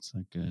 Grievous. It's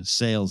like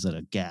sales at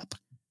a Gap.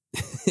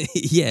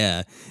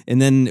 Yeah.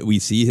 And then we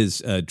see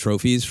his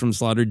trophies from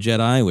Slaughtered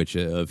Jedi, which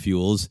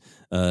fuels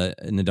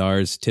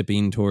Nadar's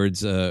tipping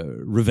towards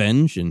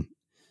revenge and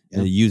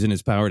using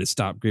his power to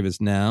stop Grievous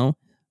now.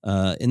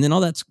 And then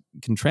all that's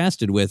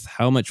contrasted with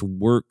how much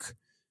work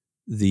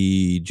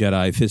the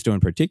Jedi, Fisto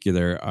in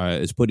particular,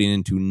 is putting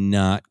into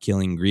not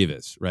killing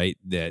Grievous, right?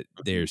 That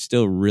they're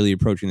still really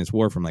approaching this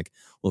war from like,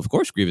 well, of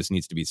course Grievous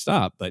needs to be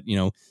stopped, but,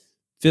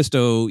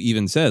 Fisto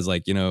even says,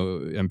 like,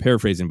 I'm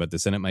paraphrasing, but the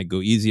Senate might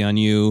go easy on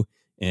you.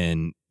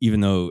 And even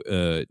though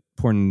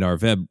poor Nahdar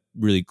Vebb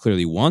really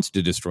clearly wants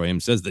to destroy him,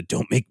 says that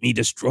don't make me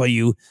destroy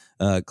you,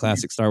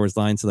 classic Star Wars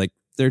line. So, like,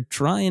 they're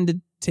trying to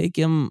take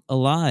him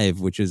alive,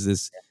 which is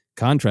this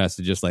contrast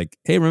to just like,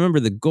 hey, remember,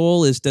 the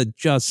goal is to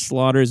just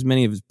slaughter as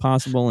many of as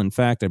possible. In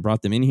fact, I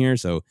brought them in here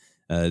so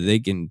they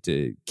can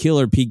kill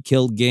or be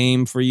killed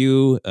game for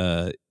you.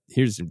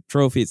 Here's some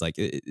trophies. Like,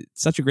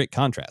 it's such a great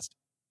contrast.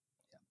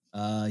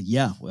 Well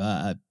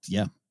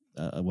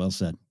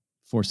said.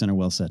 Force Center,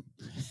 well said.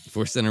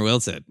 Force Center,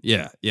 well said.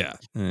 Yeah.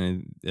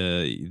 The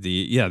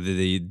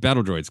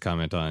battle droids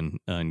comment on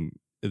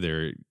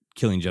their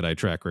killing Jedi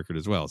track record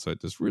as well. So it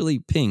just really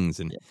pings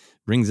and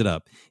brings it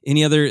up.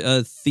 Any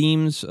other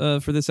themes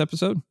for this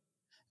episode?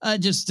 I've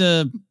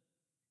decided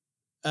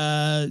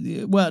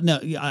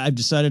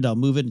I'll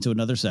move it into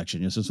another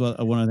section. This is one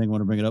other thing I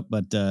want to bring it up,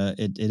 but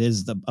it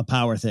is a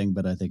power thing,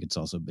 but I think it's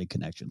also a big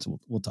connection. So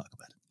we'll talk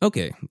about it.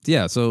 Okay.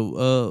 Yeah.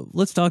 So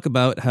let's talk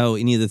about how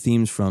any of the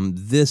themes from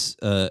this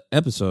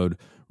episode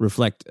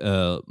reflect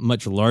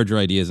much larger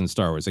ideas in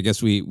Star Wars. I guess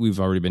we've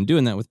already been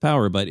doing that with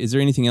power, but is there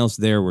anything else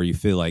there where you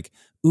feel like,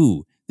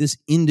 ooh, this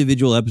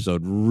individual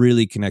episode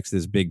really connects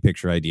this big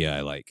picture idea I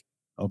like?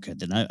 Okay,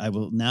 then I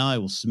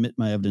will submit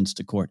my evidence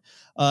to court.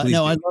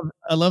 I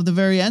love the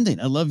very ending.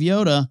 I love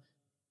Yoda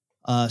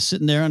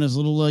sitting there on his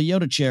little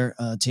Yoda chair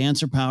to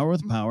answer power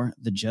with power.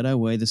 The Jedi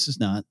way, this is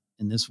not.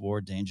 In this war,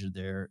 danger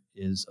there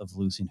is of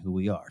losing who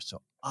we are.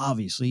 So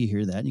obviously you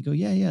hear that and you go,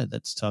 yeah,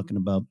 that's talking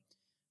about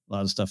a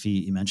lot of stuff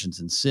he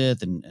mentions in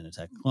Sith and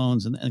Attack of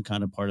Clones and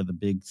kind of part of the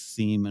big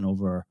theme and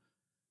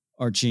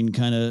overarching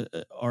kind of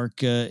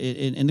arc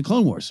in the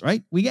Clone Wars,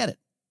 right? We get it.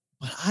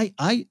 But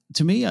I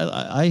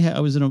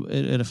was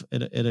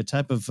in a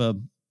type of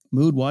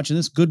mood watching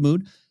this, good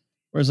mood,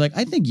 where it's like,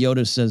 I think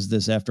Yoda says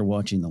this after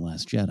watching The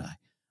Last Jedi,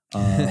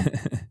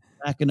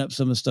 backing up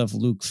some of the stuff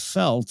Luke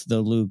felt, though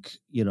Luke,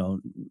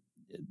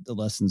 the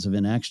lessons of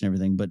inaction,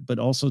 everything, but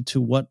also to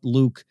what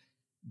Luke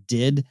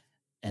did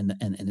and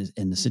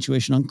the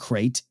situation on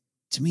Crate,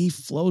 to me,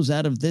 flows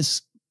out of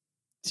this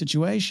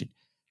situation.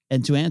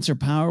 And to answer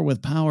power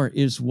with power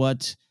is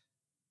what,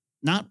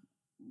 not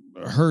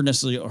her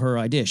necessarily her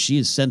idea. She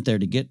is sent there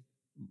to get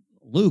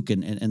Luke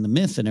and the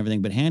myth and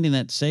everything, but handing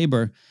that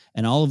saber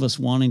and all of us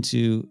wanting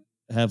to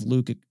have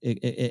Luke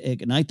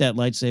ignite that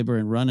lightsaber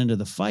and run into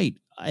the fight.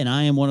 And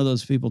I am one of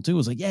those people too.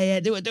 It's like, yeah,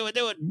 do it.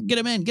 Get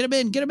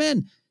him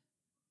in.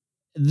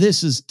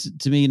 This is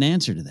to me an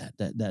answer to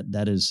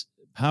that is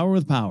power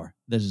with power.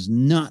 This is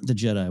not the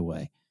Jedi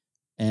way.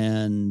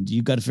 And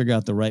you've got to figure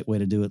out the right way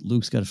to do it.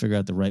 Luke's got to figure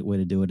out the right way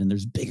to do it. And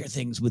there's bigger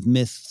things with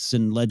myths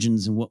and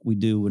legends and what we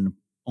do in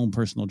own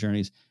personal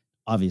journeys,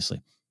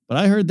 obviously. But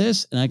I heard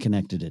this and I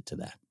connected it to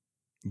that.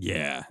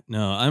 Yeah,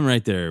 no, I'm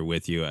right there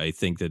with you. I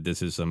think that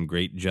this is some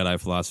great Jedi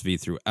philosophy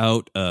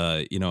throughout.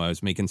 I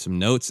was making some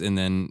notes, and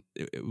then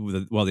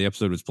while the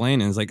episode was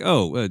playing, and it's like,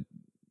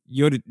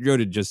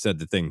 Yoda just said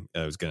the thing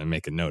I was going to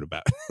make a note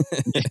about.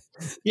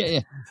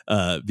 Yeah.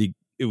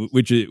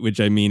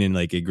 Which I mean in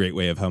like a great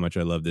way of how much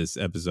I love this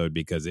episode,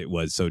 because it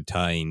was so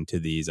tying to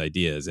these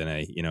ideas. And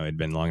it'd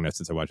been long enough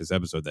since I watched this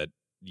episode that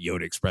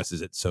Yoda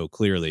expresses it so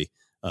clearly,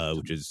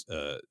 which is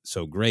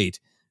so great.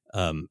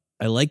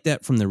 I like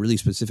that from the really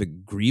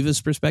specific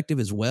Grievous perspective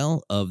as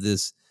well, of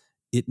this.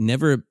 It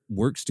never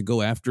works to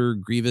go after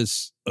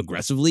Grievous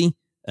aggressively.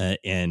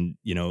 And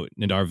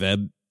Nadar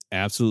Veb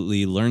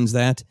absolutely learns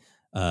that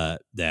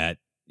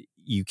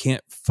you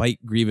can't fight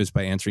Grievous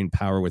by answering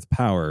power with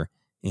power.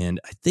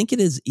 And I think it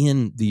is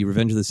in the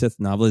Revenge of the Sith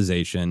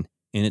novelization,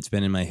 and it's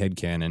been in my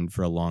headcanon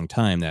for a long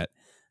time, that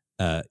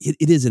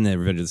it is in the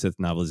Revenge of the Sith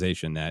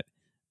novelization that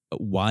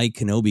why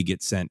Kenobi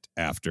gets sent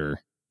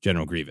after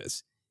General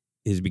Grievous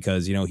is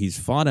because, he's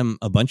fought him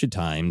a bunch of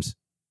times,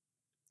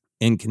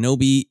 and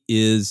Kenobi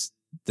is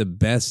the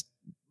best,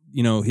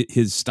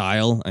 his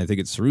style, I think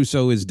it's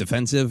Saruso, is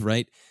defensive,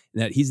 right?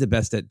 That he's the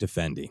best at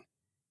defending.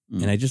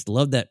 And I just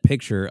love that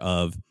picture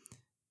of,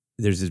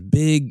 there's this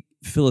big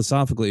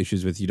philosophical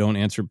issues with, you don't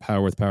answer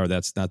power with power.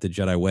 That's not the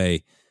Jedi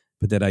way.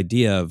 But that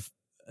idea of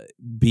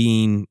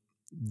being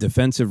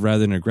defensive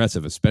rather than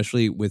aggressive,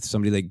 especially with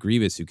somebody like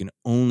Grievous, who can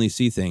only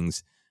see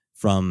things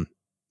from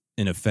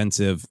an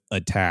offensive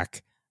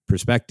attack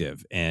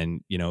perspective.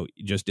 And,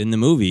 just in the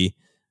movie,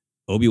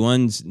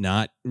 Obi-Wan's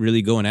not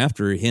really going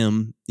after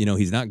him.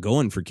 He's not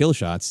going for kill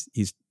shots.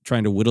 He's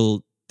trying to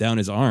whittle down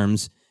his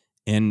arms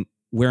and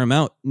wear him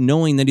out,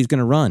 knowing that he's going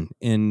to run.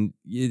 And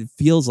it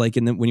feels like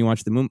when you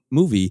watch the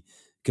movie,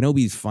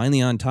 Kenobi's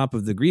finally on top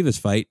of the Grievous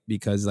fight,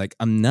 because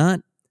I'm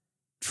not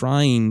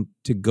trying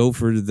to go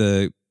for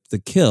the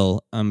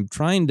kill. I'm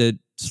trying to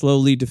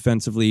slowly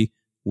defensively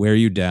wear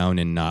you down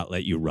and not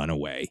let you run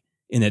away.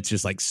 And it's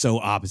just so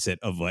opposite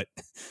of what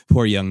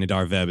poor young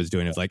Nadar Veb is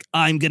doing. It's like,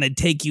 I'm going to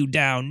take you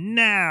down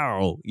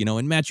now,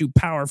 and match you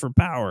power for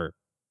power.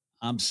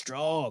 I'm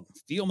strong.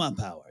 Feel my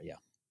power. Yeah.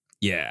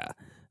 Yeah.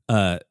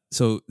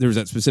 So there's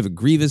that specific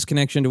Grievous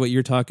connection to what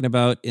you're talking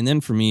about. And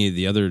then for me,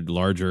 the other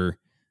larger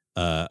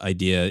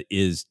idea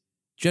is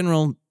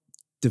general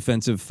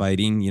defensive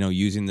fighting,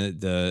 using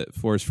the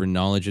Force for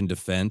knowledge and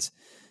defense.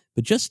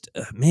 But just,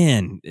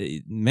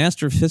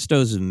 Master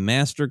Fisto's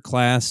master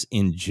class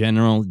in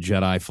general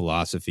Jedi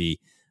philosophy,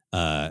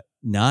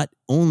 not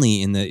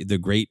only in the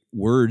great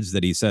words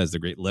that he says, the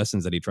great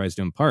lessons that he tries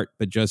to impart,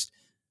 but just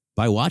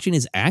by watching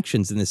his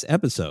actions in this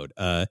episode.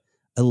 I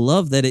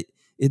love that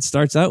it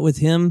starts out with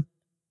him.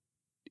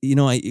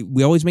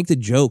 We always make the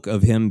joke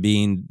of him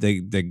being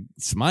the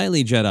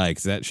smiley Jedi,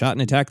 because that shot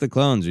in Attack the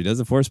Clones, he does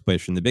the Force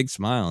push and the big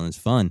smile, and it's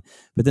fun.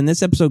 But then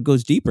this episode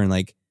goes deeper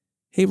and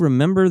hey,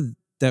 remember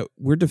that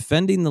we're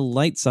defending the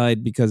light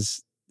side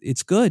because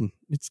it's good.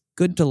 It's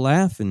good to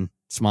laugh and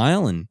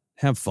smile and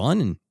have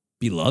fun and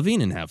be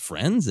loving and have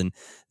friends. And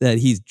that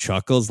he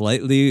chuckles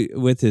lightly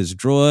with his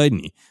droid and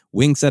he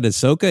winks at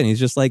Ahsoka, and he's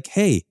just like,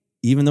 hey,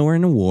 even though we're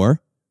in a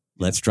war,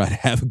 let's try to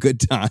have a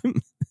good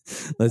time.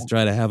 Let's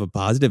try to have a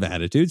positive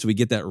attitude. So we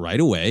get that right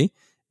away.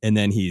 And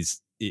then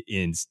he's,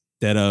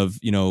 instead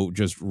of,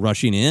 just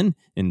rushing in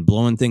and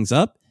blowing things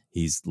up,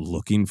 he's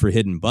looking for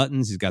hidden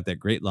buttons. He's got that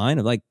great line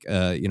of I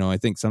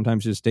think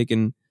sometimes just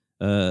taking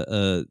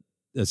a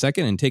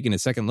second and taking a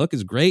second look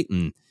is great.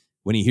 And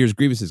when he hears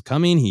Grievous is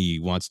coming, he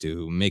wants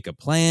to make a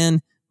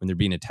plan. When they're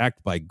being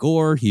attacked by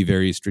Gore, he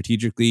very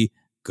strategically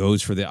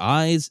goes for the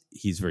eyes.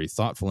 He's very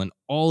thoughtful in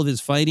all of his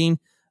fighting.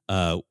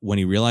 When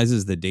he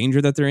realizes the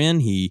danger that they're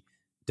in, he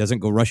doesn't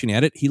go rushing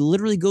at it. He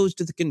literally goes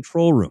to the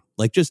control room.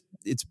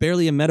 It's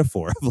barely a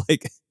metaphor of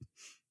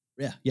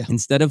yeah.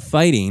 Instead of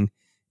fighting,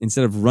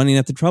 instead of running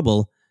at the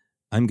trouble,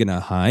 I'm going to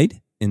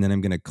hide, and then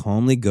I'm going to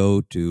calmly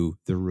go to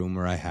the room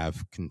where I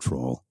have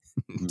control.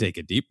 Take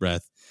a deep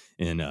breath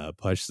and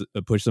push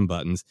some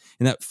buttons.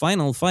 And that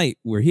final fight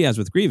where he has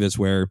with Grievous,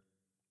 where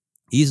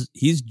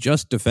he's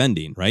just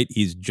defending, right?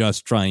 He's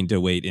just trying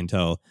to wait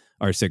until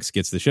R6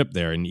 gets the ship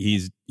there, and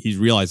he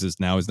realizes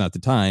now is not the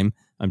time.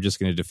 I'm just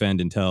going to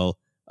defend until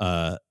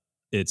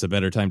it's a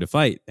better time to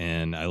fight.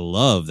 And I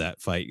love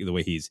that fight, the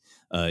way he's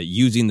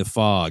using the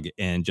fog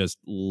and just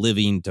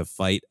living to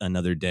fight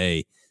another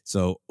day.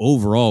 So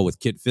overall, with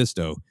Kit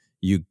Fisto,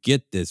 you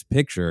get this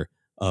picture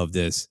of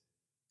this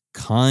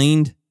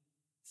kind,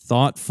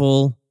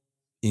 thoughtful,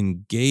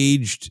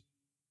 engaged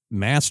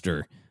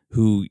master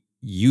who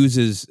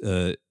uses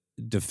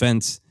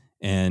defense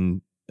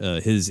and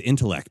his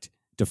intellect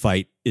to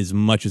fight as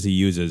much as he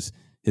uses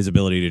his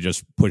ability to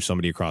just push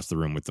somebody across the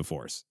room with the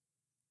Force.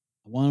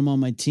 I want him on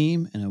my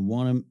team, and I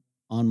want him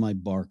on my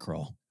bar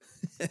crawl.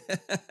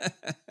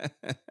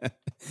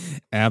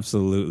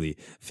 Absolutely.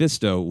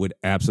 Fisto would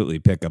absolutely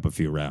pick up a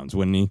few rounds,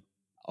 wouldn't he?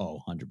 Oh,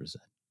 100%.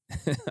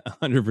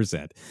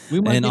 100%.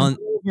 We might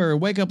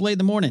wake up late in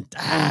the morning.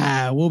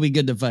 We'll be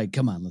good to fight.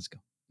 Come on, let's go.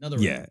 Another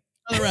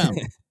round.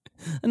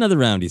 Another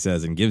round, he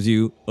says, and gives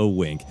you a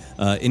wink.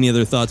 Any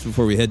other thoughts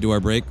before we head to our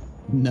break?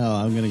 No,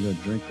 I'm going to go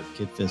drink with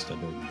Kit Fisto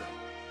during the break.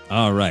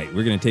 All right,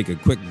 we're going to take a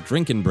quick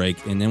drinking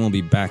break, and then we'll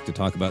be back to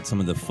talk about some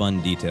of the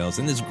fun details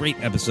in this great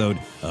episode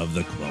of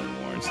The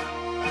Clone Wars.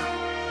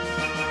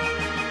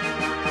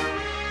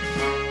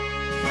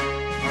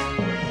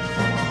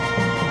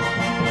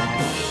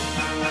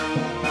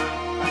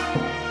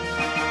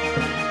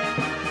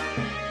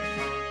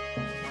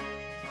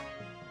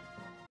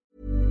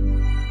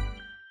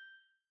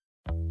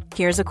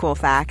 Here's a cool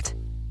fact.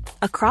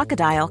 A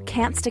crocodile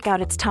can't stick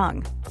out its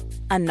tongue.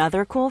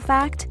 Another cool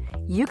fact,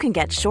 you can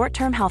get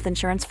short-term health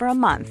insurance for a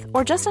month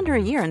or just under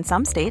a year in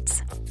some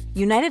states.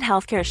 United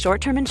Healthcare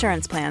short-term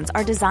insurance plans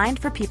are designed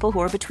for people who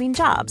are between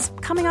jobs,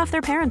 coming off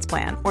their parents'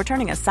 plan, or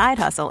turning a side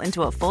hustle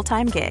into a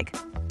full-time gig.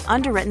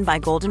 Underwritten by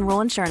Golden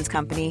Rule Insurance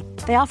Company,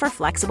 they offer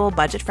flexible,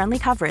 budget-friendly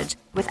coverage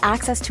with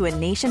access to a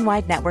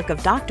nationwide network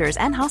of doctors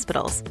and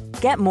hospitals.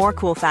 Get more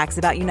cool facts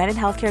about United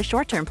Healthcare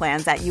short-term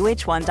plans at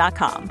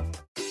uh1.com.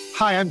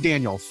 Hi, I'm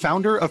Daniel,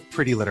 founder of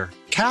Pretty Litter.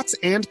 Cats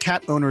and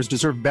cat owners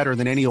deserve better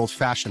than any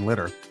old-fashioned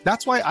litter.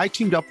 That's why I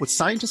teamed up with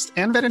scientists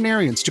and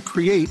veterinarians to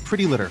create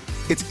Pretty Litter.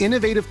 Its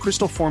innovative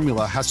crystal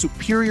formula has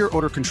superior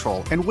odor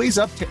control and weighs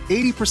up to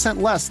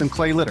 80% less than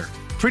clay litter.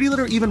 Pretty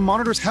Litter even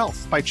monitors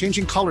health by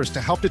changing colors to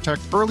help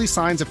detect early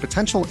signs of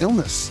potential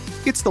illness.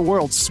 It's the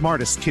world's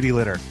smartest kitty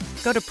litter.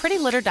 Go to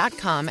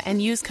prettylitter.com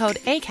and use code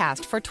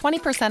ACAST for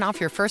 20% off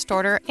your first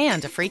order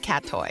and a free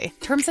cat toy.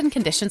 Terms and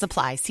conditions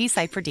apply. See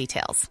site for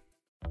details.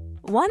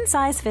 One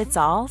size fits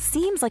all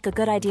seems like a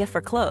good idea for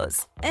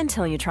clothes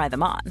until you try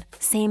them on.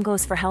 Same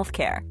goes for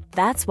healthcare.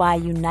 That's why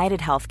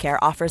United Healthcare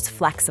offers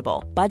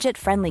flexible,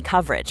 budget-friendly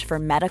coverage for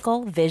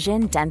medical,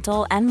 vision,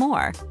 dental, and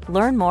more.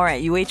 Learn more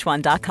at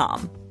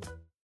uh1.com.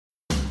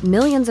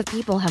 Millions of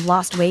people have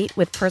lost weight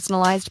with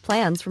personalized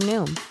plans from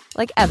Noom.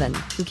 Like Evan,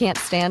 who can't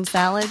stand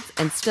salads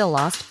and still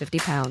lost 50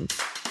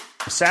 pounds.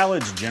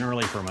 Salads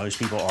generally for most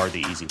people are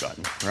the easy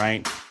button,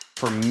 right?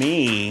 For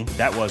me,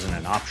 that wasn't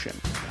an option.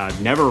 I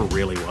never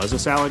really was a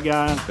salad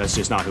guy. That's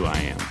just not who I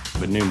am.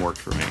 But Noom worked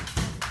for me.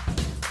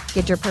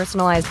 Get your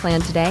personalized plan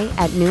today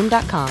at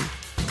Noom.com.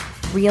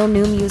 Real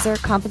Noom user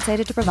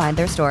compensated to provide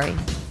their story.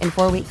 In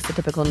 4 weeks, the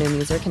typical Noom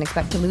user can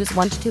expect to lose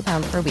 1 to 2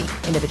 pounds per week.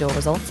 Individual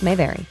results may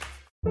vary.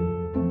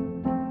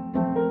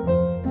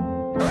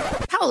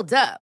 Hold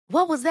up.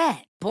 What was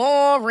that?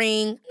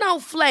 Boring. No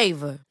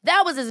flavor.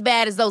 That was as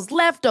bad as those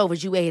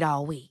leftovers you ate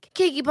all week.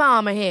 Keke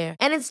Palmer here,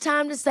 and it's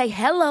time to say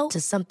hello to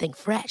something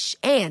fresh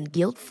and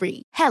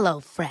guilt-free.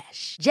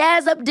 HelloFresh.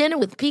 Jazz up dinner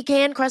with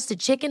pecan-crusted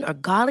chicken or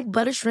garlic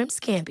butter shrimp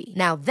scampi.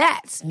 Now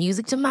that's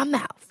music to my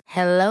mouth.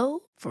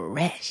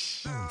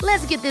 HelloFresh.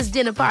 Let's get this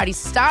dinner party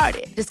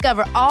started.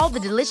 Discover all the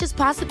delicious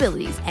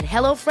possibilities at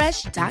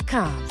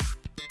HelloFresh.com.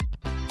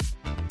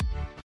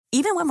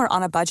 Even when we're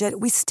on a budget,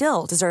 we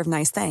still deserve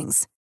nice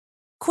things.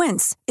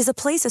 Quince is a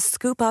place to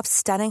scoop up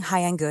stunning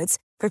high-end goods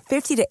for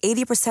 50 to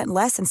 80%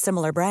 less than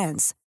similar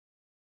brands.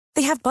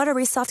 They have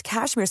buttery soft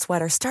cashmere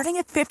sweaters starting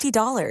at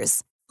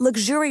 $50,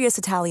 luxurious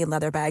Italian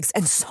leather bags,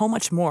 and so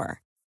much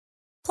more.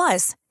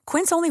 Plus,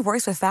 Quince only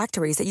works with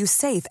factories that use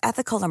safe,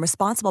 ethical, and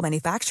responsible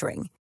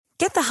manufacturing.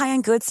 Get the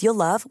high-end goods you'll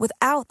love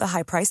without the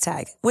high price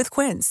tag with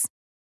Quince.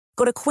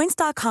 Go to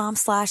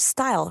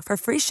quince.com/style for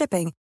free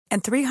shipping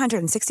and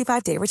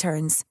 365-day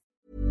returns.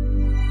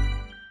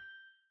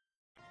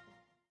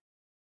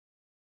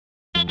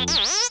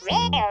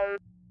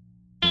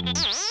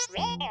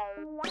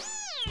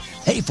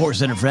 Hey, Force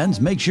Center friends,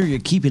 make sure you're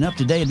keeping up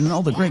to date on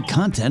all the great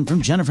content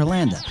from Jennifer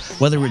Landa.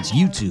 Whether it's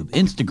YouTube,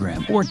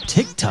 Instagram, or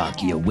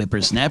TikTok, you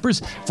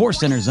whippersnappers, Force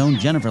Center's own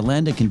Jennifer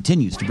Landa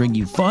continues to bring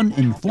you fun,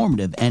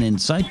 informative, and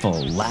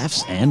insightful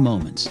laughs and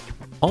moments.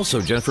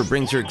 Also, Jennifer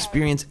brings her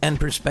experience and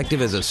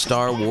perspective as a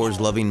Star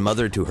Wars-loving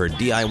mother to her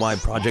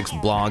DIY projects,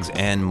 blogs,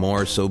 and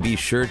more. So be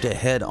sure to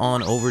head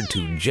on over to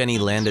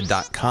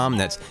JennyLanda.com.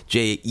 That's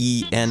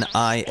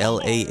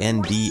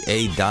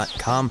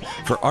JennyLanda.com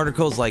for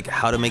articles like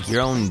how to make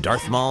your own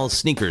Darth Maul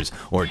sneakers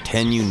or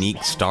 10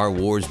 unique Star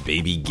Wars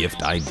baby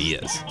gift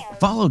ideas.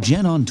 Follow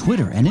Jen on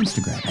Twitter and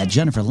Instagram at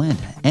Jennifer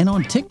Landa and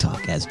on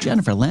TikTok as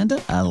Jennifer Landa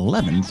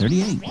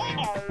 1138.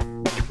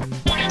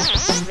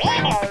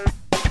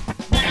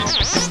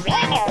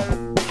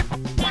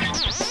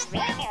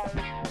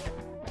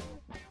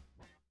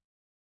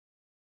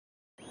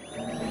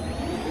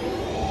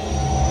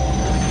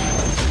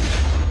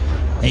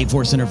 Hey,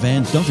 Force Center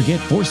fans, don't forget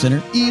Force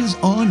Center is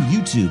on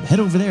YouTube. Head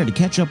over there to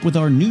catch up with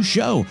our new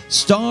show,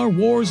 Star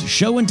Wars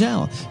Show and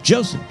Tell.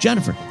 Joseph,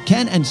 Jennifer,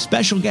 Ken, and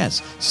special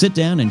guests sit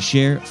down and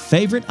share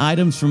favorite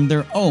items from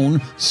their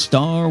own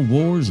Star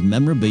Wars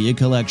memorabilia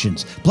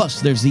collections. Plus,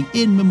 there's the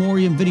In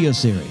Memoriam video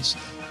series,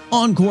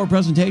 encore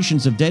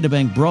presentations of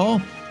Databank Brawl,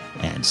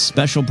 and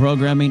special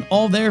programming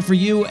all there for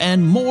you,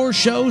 and more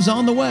shows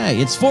on the way.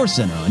 It's Force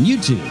Center on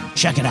YouTube.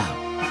 Check it out.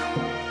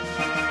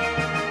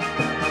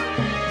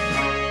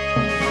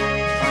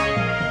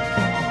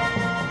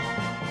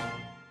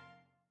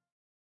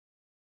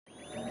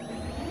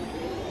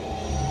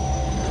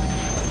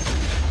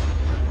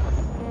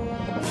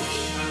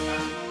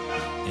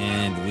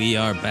 We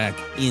are back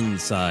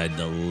inside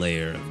the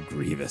lair of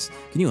Grievous.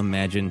 Can you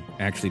imagine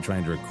actually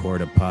trying to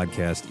record a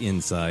podcast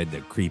inside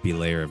the creepy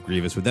lair of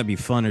Grievous? Would that be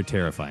fun or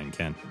terrifying,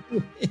 Ken?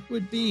 It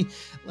would be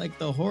like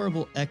the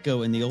horrible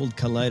echo in the old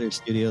Collider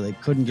studio they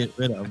couldn't get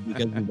rid of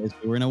because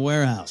we were in a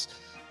warehouse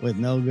with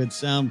no good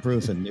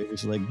soundproofing. They're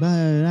just like,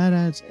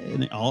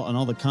 and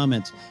all the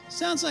comments,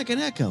 sounds like an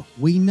echo.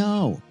 We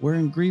know. We're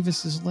in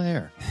Grievous's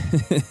lair.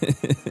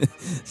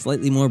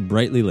 Slightly more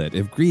brightly lit.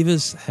 If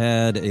Grievous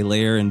had a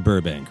lair in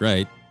Burbank,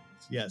 right?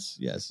 Yes.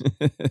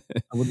 I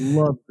would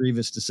love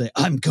Grievous to say,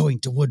 I'm going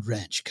to Wood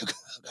Ranch.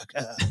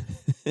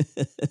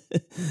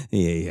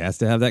 He has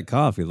to have that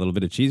coffee. A little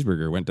bit of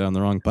cheeseburger went down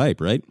the wrong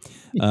pipe, right?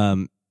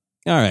 All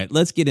right,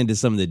 let's get into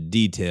some of the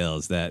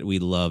details that we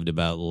loved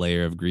about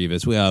Lair of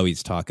Grievous. We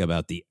always talk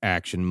about the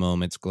action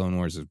moments. Clone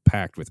Wars is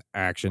packed with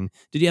action.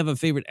 Did you have a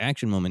favorite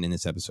action moment in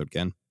this episode,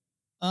 Ken?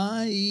 So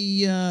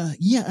I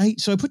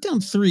put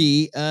down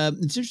 3.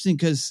 It's interesting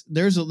because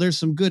there's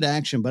some good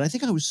action, but I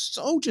think I was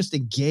so just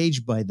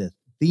engaged by the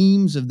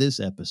themes of this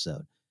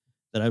episode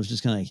that I was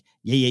just kind of like,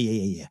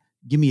 yeah.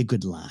 Give me a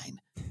good line,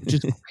 which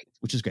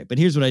is great. But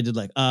here's what I did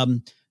like.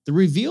 The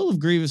reveal of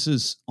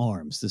Grievous's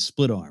arms, the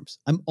split arms.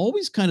 I'm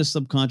always kind of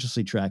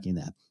subconsciously tracking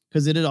that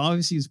because it had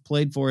obviously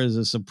played for as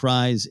a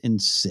surprise in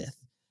Sith.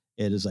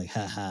 It is like,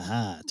 ha, ha,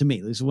 ha. To me,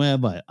 at least the way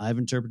I've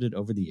interpreted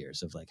over the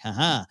years of like, ha,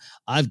 ha,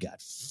 I've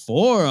got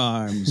 4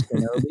 arms,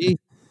 Kenobi.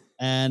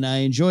 And I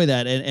enjoy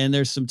that. And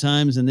there's some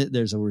times, and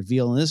there's a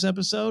reveal in this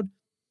episode.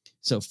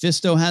 So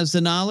Fisto has the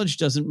knowledge,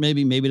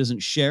 maybe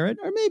doesn't share it,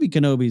 or maybe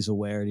Kenobi's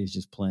aware and he's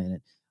just playing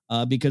it.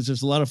 Because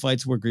there's a lot of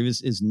fights where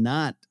Grievous is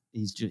not,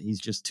 he's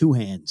just 2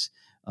 hands,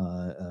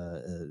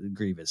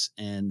 Grievous.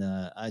 And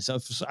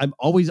I'm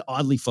always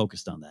oddly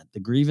focused on that, the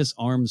Grievous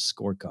arms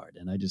scorecard.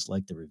 And I just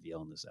like the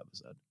reveal in this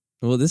episode.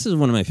 Well, this is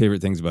one of my favorite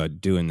things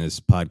about doing this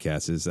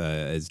podcast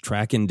is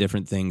tracking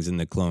different things in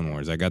the Clone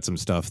Wars. I got some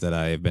stuff that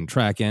I've been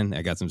tracking.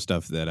 I got some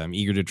stuff that I'm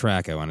eager to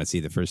track. I want to see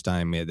the first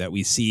time that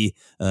we see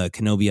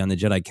Kenobi on the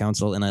Jedi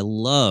Council. And I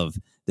love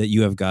that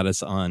you have got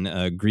us on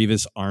a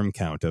Grievous arm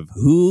count of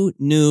who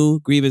knew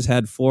Grievous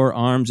had 4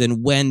 arms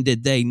and when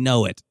did they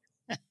know it?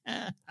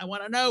 I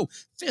want to know,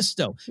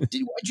 Fisto,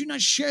 why'd you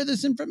not share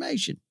this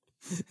information?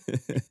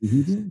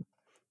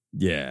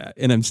 Yeah,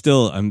 and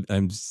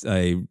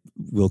I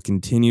will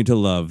continue to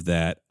love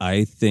that.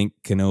 I think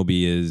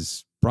Kenobi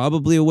is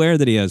probably aware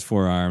that he has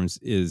 4 arms,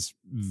 is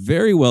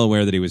very well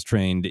aware that he was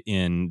trained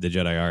in the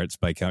Jedi arts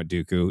by Count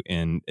Dooku,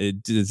 and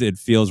it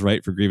feels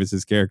right for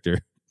Grievous's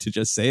character to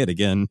just say it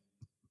again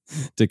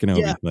to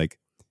Kenobi. Yeah.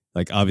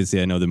 Like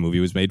obviously I know the movie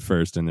was made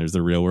first and there's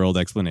the real world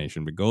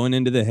explanation, but going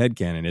into the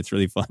headcanon, it's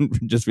really fun.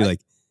 Just be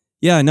like,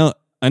 yeah, I know,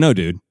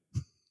 dude.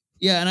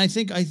 Yeah, and I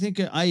think I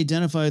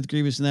identify with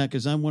Grievous in that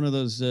because I'm one of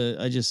those.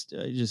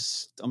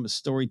 I'm a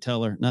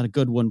storyteller, not a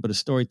good one, but a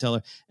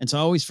storyteller, and so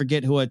I always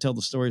forget who I tell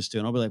the stories to,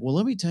 and I'll be like, "Well,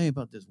 let me tell you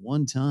about this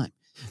one time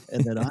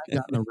that I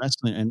got in a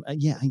wrestling." And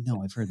yeah, I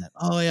know, I've heard that.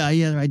 Oh yeah,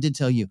 I did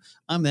tell you.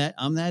 I'm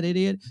that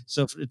idiot.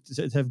 So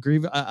to have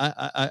Grievous,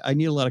 I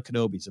need a lot of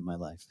Kenobis in my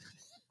life.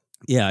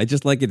 Yeah, I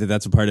just like it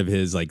that's a part of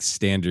his like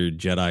standard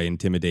Jedi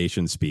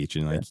intimidation speech,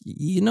 and like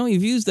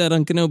you've used that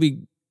on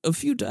Kenobi a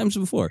few times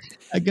before.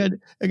 I got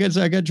in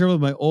trouble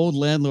with my old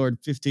landlord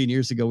 15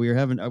 years ago. We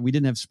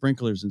didn't have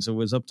sprinklers, and so it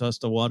was up to us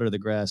to water the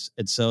grass.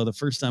 And so the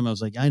first time I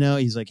was like, I know.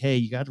 He's like, hey,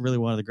 you got to really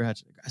water the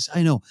grass.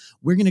 I know.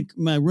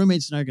 My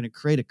roommates and I are gonna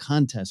create a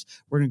contest.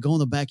 We're gonna go in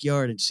the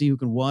backyard and see who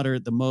can water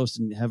it the most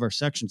and have our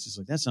sections. He's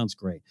like, that sounds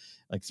great.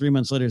 Like 3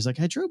 months later, he's like,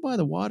 I drove by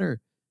the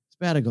water. It's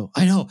bad. I go,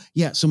 I know.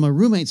 Yeah. So my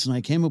roommates and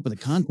I came up with a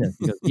contest.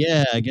 He goes,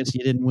 yeah, I guess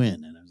you didn't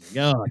win. And I was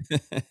like, oh.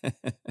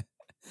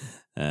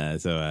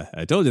 So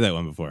I told you that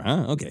one before,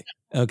 huh?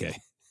 Okay.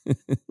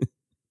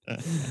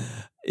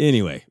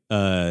 Anyway,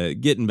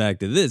 getting back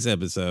to this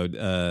episode,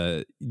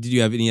 did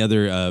you have any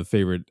other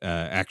favorite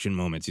action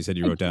moments? You said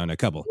you wrote down a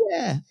couple.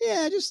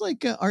 Yeah, just like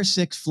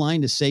R6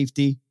 flying to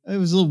safety. I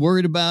was a little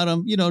worried about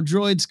him.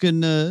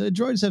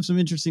 Droids have some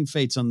interesting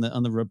fates on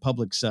the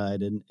Republic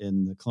side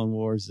in the Clone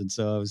Wars, and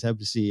so I was happy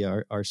to see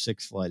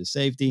R6 fly to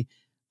safety.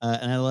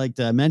 And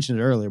I mentioned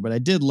it earlier, but I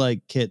did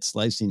like Kit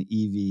slicing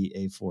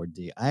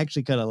EVA4D. I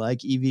actually kind of like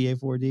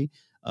EVA4D.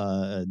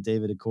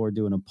 David Accord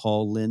doing a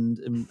Paul Lind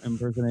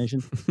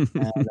impersonation,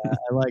 and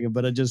I like it.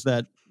 But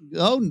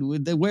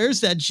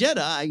where's that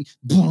Jedi?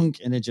 Blunk,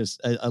 and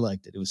I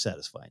liked it. It was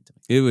satisfying to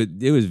me.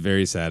 It was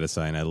very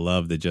satisfying. I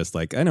love that. Just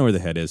like, I know where the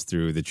head is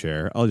through the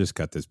chair. I'll just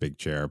cut this big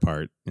chair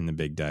apart in the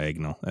big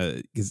diagonal.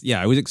 Because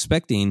I was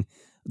expecting.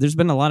 There's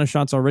been a lot of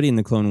shots already in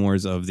the Clone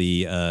Wars of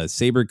the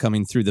saber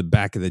coming through the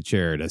back of the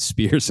chair to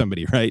spear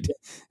somebody, right?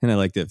 And I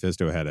liked that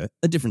Fisto had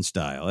a different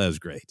style. That was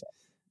great.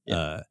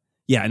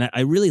 Yeah, and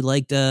I really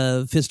liked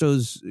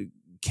Fisto's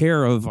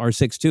care of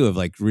R6 too, of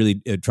like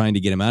really trying to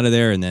get him out of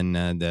there, and then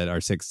that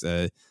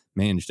R6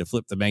 managed to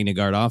flip the Magna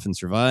Guard off and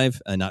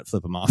survive. Not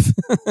flip him off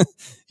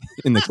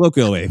in the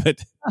colloquial way, but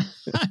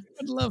I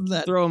would love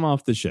that. Throw him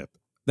off the ship.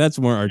 That's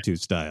more R2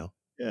 style.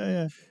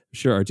 Yeah.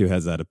 Sure, R2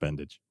 has that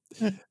appendage.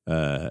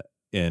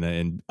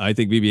 And I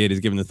think BB-8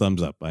 is giving the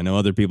thumbs up. I know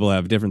other people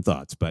have different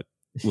thoughts, but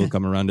we'll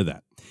come around to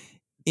that.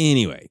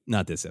 Anyway,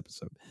 not this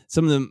episode.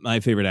 Some of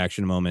my favorite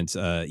action moments.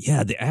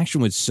 The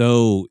action was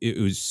so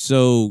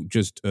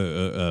just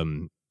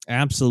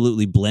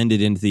absolutely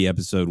blended into the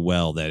episode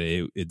well that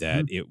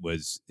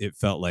it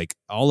felt like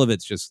all of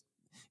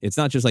it's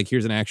not just like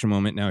here's an action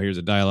moment, now here's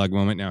a dialogue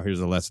moment, now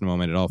here's a lesson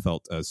moment. It all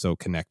felt so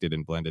connected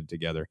and blended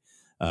together.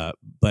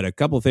 But a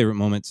couple of favorite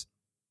moments.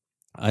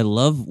 I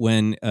love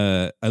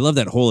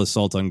that whole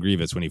assault on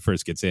Grievous when he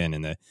first gets in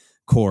and the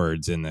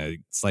cords and the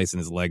slicing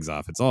his legs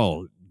off. It's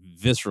all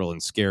visceral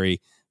and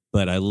scary,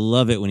 but I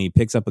love it when he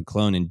picks up a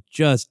clone and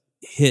just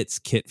hits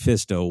Kit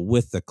Fisto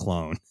with the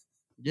clone.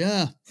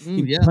 Yeah.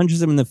 He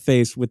punches him in the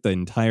face with the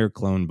entire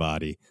clone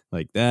body.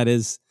 Like that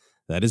is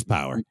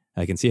power.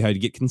 I can see how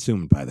you'd get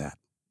consumed by that.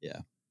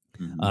 Yeah.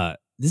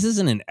 This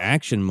isn't an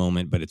action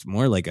moment, but it's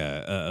more like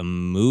a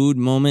mood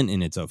moment,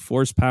 and it's a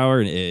force power,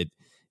 and it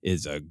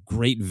is a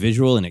great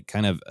visual, and it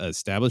kind of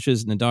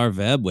establishes Nadar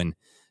Veb. When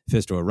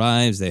Fisto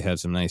arrives, they have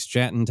some nice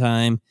chatting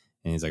time,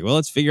 and he's like, well,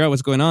 let's figure out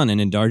what's going on. And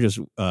Nadar just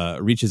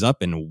reaches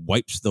up and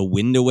wipes the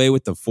wind away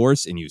with the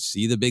force, and you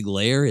see the big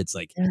layer. It's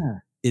like,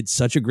 It's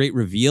such a great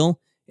reveal.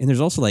 And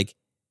there's also like,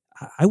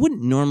 I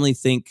wouldn't normally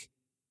think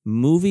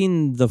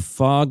moving the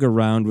fog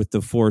around with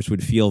the force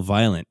would feel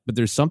violent, but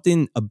there's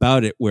something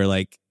about it where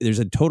like there's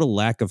a total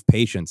lack of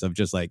patience of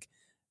just like,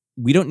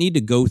 we don't need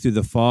to go through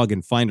the fog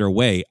and find our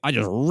way. I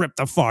just rip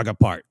the fog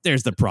apart.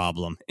 There's the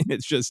problem. And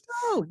it's just,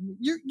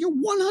 you're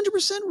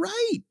 100%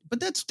 right. But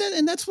that's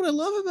what I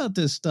love about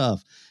this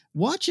stuff.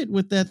 Watch it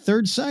with that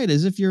third sight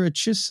as if you're a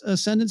Chiss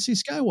Ascendancy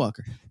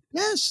Skywalker.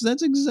 Yes,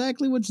 that's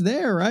exactly what's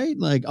there, right?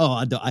 Like,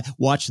 I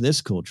watch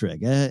this cool trick.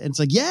 It's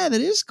like, yeah,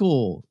 that is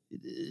cool.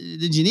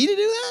 Did you need to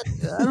do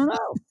that? I don't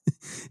know.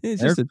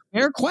 It's just a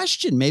fair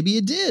question. Maybe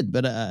you did,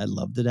 but I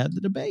love to have the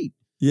debate.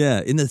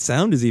 Yeah, and the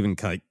sound is even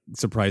kind of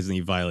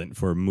surprisingly violent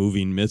for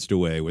moving mist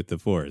away with the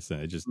force.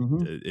 And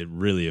it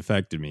really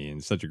affected me,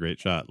 and such a great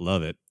shot.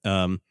 Love it.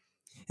 And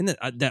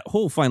that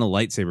whole final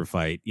lightsaber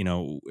fight,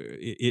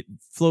 it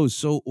flows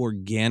so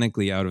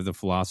organically out of the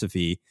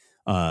philosophy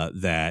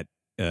that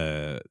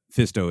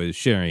Fisto is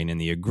sharing,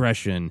 and the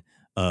aggression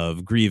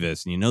of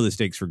Grievous. And the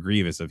stakes for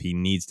Grievous of he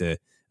needs to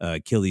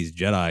kill these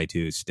Jedi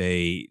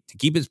to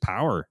keep his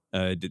power,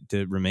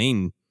 to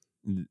remain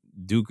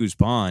Dooku's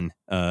pawn,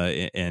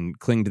 and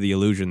cling to the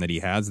illusion that he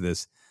has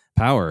this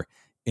power.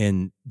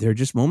 And there are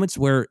just moments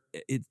where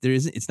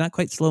it's not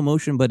quite slow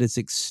motion, but it's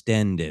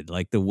extended,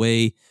 like the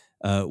way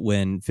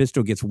when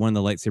Fisto gets one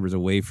of the lightsabers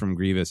away from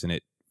Grievous and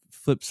it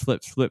flips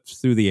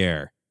through the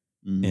air.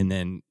 Mm-hmm. And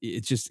then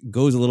it just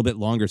goes a little bit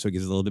longer, so it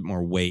gives a little bit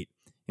more weight.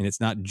 And it's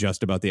not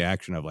just about the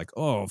action of like,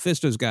 oh,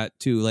 Fisto's got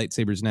 2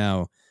 lightsabers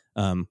now,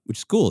 which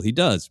is cool. He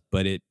does,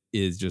 but it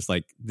is just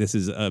like, this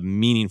is a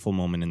meaningful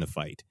moment in the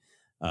fight.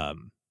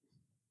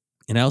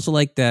 And I also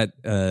like that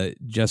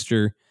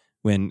gesture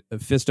when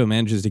Fisto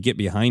manages to get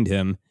behind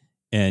him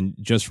and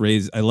just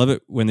raise. I love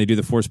it when they do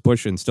the force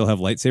push and still have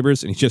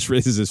lightsabers, and he just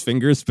raises his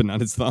fingers, but not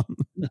his thumb.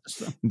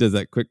 Does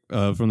that quick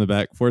from the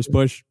back force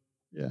push.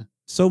 Yeah.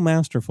 So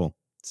masterful.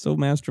 So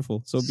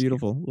masterful. So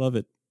beautiful. Love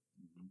it.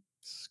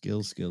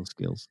 Skills.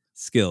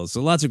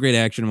 So lots of great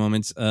action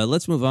moments.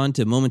 Let's move on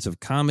to moments of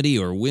comedy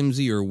or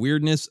whimsy or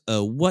weirdness.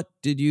 What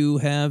did you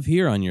have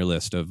here on your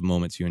list of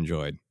moments you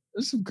enjoyed?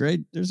 There's some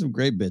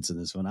great bits in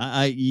this one.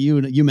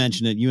 You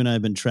mentioned it. You and I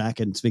have been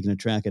tracking, speaking of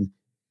tracking,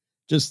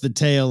 just the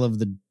tale of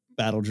the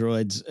battle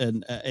droids,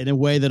 and in a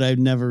way that I've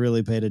never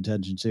really paid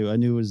attention to. I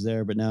knew it was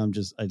there, but now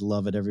I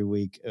love it every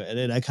week.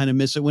 And I kind of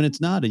miss it when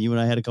it's not. And you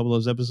and I had a couple of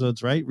those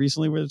episodes, right,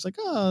 recently, where it's like,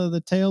 oh,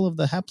 the tale of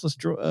the hapless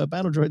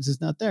battle droids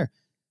is not there.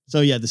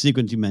 So yeah, the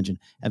sequence you mentioned.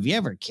 Have you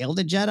ever killed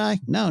a Jedi?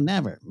 No,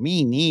 never.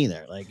 Me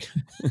neither. Like,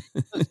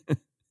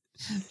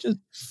 Just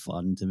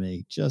fun to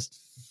me. Just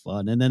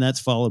fun. And then that's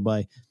followed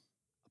by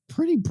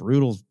pretty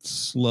brutal,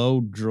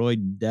 slow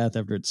droid death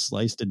after it's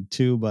sliced in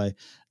two by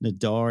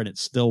Nadar and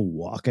it's still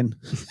walking.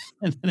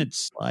 And then it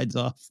slides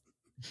off.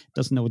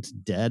 Doesn't know it's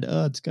dead.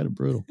 Oh, it's kind of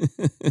brutal.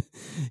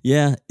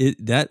 Yeah,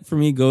 that for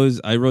me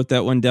goes. I wrote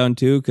that one down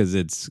too because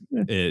it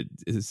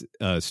is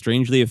a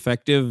strangely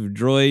effective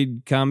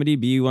droid comedy,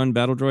 BU-1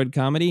 battle droid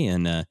comedy,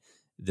 and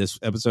this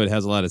episode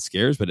has a lot of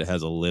scares, but it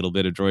has a little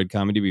bit of droid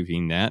comedy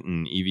between that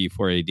and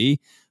EV-4AD.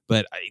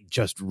 But I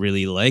just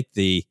really like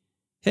the,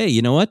 hey,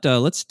 you know what?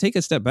 Let's take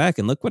a step back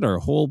and look what our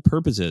whole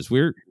purpose is.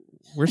 We're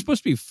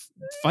supposed to be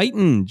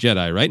fighting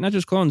Jedi, right? Not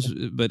just clones,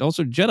 but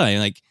also Jedi.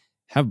 Like,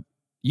 have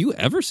you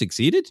ever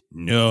succeeded?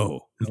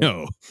 No.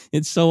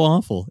 It's so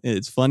awful.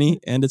 It's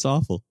funny and it's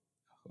awful.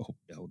 Oh,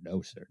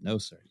 no, sir. No,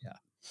 sir. Yeah.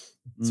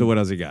 So what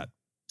else you got?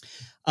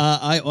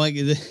 I've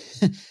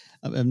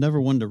never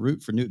wanted to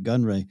root for Newt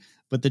Gunray,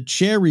 but the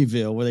chair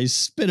reveal where they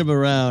spin him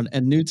around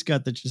and Newt's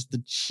got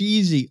the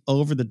cheesy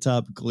over the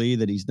top glee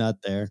that he's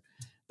not there,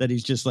 that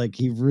he's just like,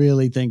 he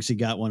really thinks he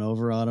got one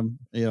over on him,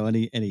 and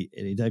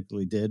he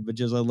technically did, but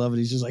just, I love it.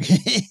 He's just like,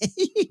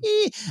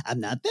 I'm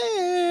not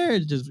there.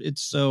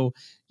 It's so,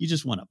 you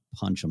just want to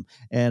punch him.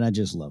 And I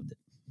just loved it.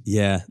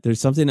 Yeah,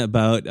 there's something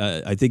about,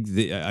 I think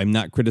I'm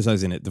not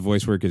criticizing it. The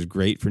voice work is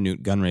great for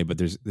Newt Gunray, but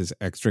there's this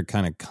extra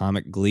kind of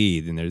comic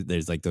glee. And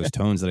there's like those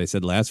tones that I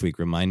said last week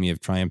remind me of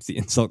Triumph the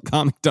Insult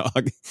Comic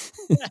Dog.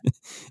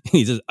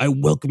 He says, I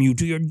welcome you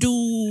to your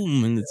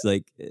doom. And it's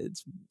like,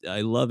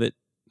 I love it.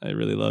 I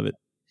really love it.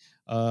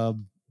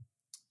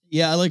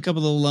 Yeah, I like a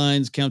couple of the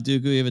lines. Count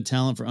Dooku, you have a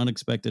talent for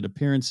unexpected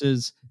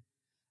appearances.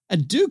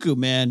 And Dooku,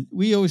 man,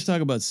 we always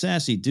talk about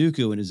sassy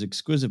Dooku and his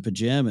exquisite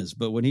pajamas,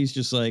 but when he's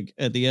just like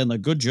at the end,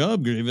 like, good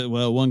job, Grievous.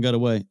 Well, one got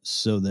away,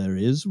 so there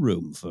is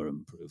room for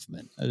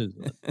improvement. I just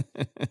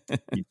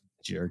you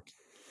jerk.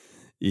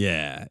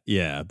 Yeah,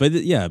 but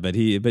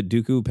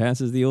Dooku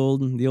passes the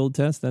old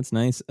test. That's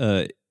nice.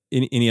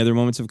 Any other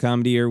moments of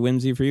comedy or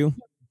whimsy for you?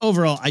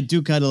 Overall, I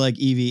do kind of like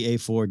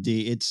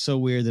EVA4D. It's so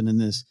weird that in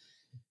this,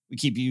 we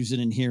keep using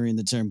and hearing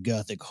the term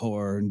gothic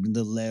horror and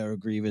the lair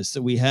of Grievous.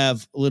 So we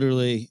have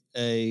literally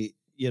a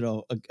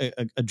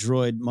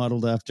droid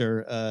modeled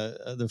after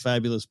the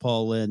fabulous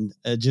Paul Lynde,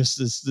 just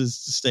this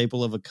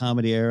staple of a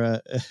comedy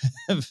era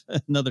of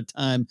another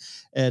time.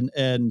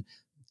 And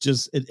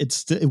just,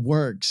 it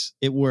works.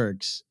 It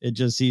works. It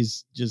just,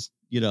 he's just,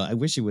 I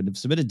wish he would have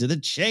submitted to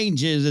the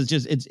changes. It's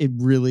just, it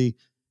really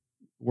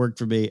worked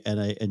for me and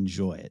I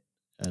enjoy it.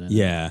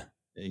 Yeah.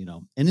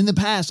 And in the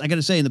past, I got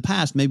to say,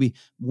 maybe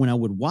when I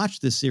would watch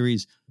this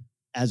series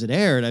as it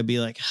aired, I'd be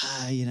like,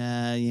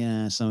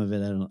 some of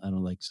it, I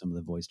don't like some of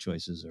the voice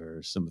choices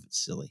or some of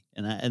it's silly.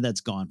 And that's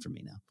gone for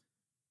me now.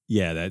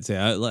 Yeah, that's it.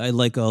 I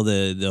like all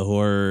the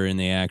horror and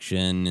the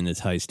action and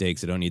it's high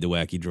stakes. I don't need the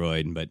wacky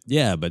droid, but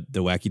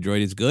the wacky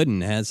droid is good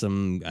and has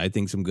some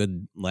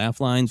good laugh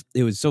lines.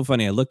 It was so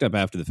funny. I looked up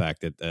after the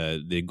fact that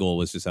the goal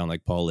was to sound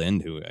like Paul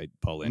Lynde,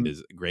 Paul Lynde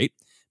is great,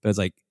 but it's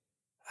like,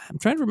 I'm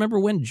trying to remember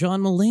when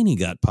John Mulaney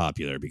got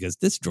popular because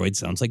this droid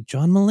sounds like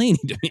John Mulaney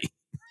to me.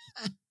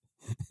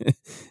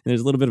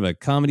 There's a little bit of a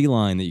comedy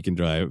line that you can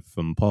drive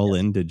from Paul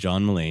Lynde to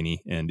John Mulaney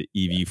and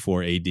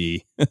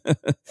EV-4AD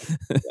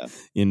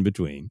in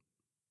between.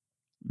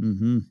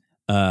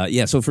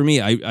 Mm-hmm. So for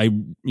me, I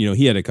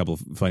he had a couple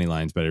of funny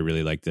lines, but I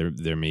really like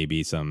there may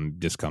be some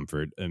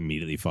discomfort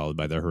immediately followed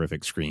by the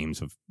horrific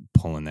screams of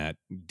pulling that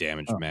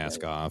damaged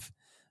mask off.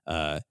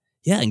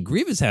 And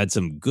Grievous had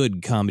some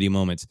good comedy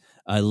moments.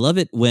 I love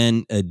it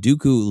when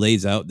Dooku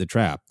lays out the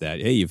trap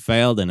that, hey, you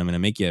failed and I'm going to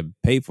make you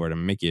pay for it.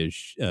 I'm going to make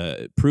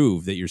you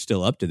prove that you're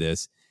still up to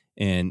this.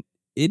 And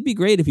it'd be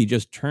great if he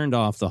just turned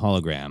off the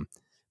hologram.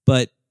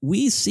 But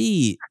we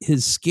see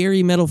his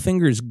scary metal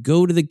fingers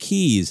go to the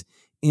keys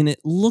and it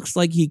looks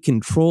like he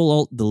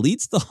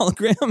Control-Alt-Deletes the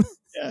hologram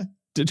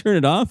to turn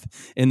it off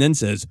and then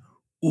says,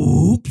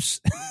 oops.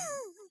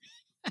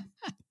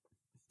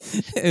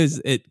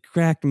 It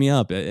cracked me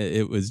up.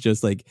 It was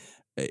just like,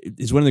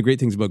 it's one of the great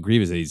things about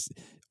Grievous that he's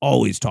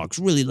always talks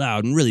really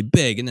loud and really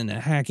big, and then a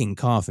hacking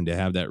cough, and to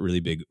have that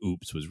really big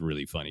oops was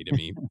really funny to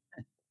me.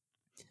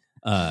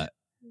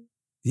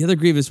 The other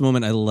Grievous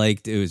moment I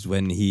liked, it was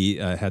when he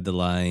had the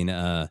line,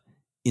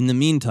 in the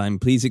meantime,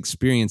 please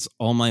experience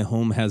all my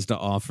home has to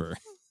offer.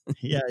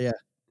 Yeah.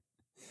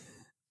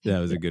 That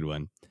was a good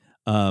one.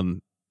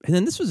 And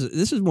then this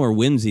was more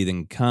whimsy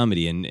than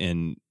comedy,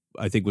 and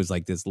I think was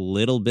like this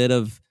little bit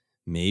of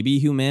maybe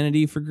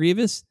humanity for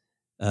Grievous.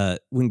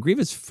 When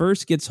Grievous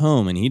first gets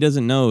home and he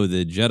doesn't know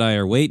the Jedi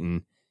are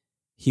waiting,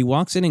 he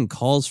walks in and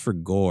calls for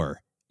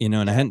Gore. And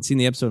I hadn't seen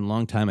the episode in a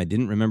long time. I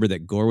didn't remember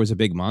that Gore was a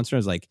big monster. I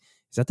was like,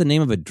 is that the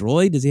name of a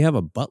droid? Does he have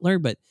a butler?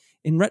 But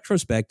in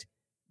retrospect,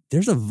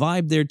 there's a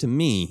vibe there to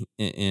me,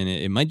 and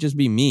it might just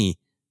be me.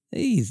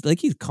 He's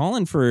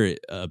calling for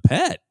a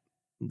pet,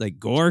 like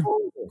Gore,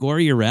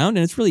 you around,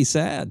 and it's really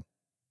sad.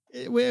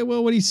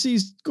 Well, when he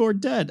sees Gore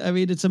dead, I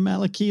mean, it's a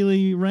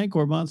Malakili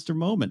Rancor monster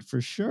moment for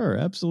sure.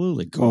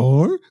 Absolutely.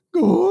 Gore.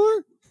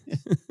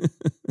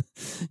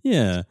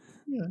 Yeah.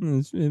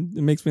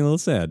 It makes me a little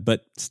sad,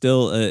 but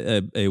still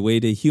a way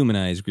to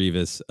humanize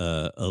Grievous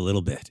a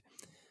little bit.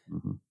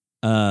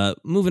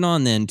 Moving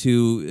on then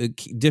to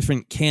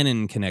different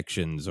canon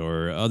connections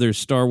or other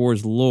Star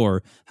Wars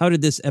lore. How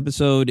did this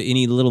episode,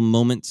 any little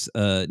moments,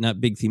 not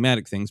big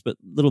thematic things, but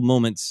little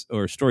moments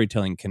or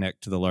storytelling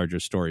connect to the larger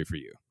story for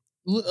you?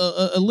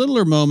 A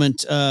littler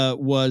moment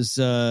was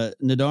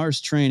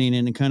Nadar's training,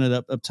 and kind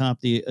of up top,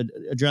 the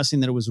addressing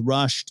that it was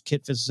rushed.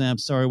 Kit Fisto saying, "I'm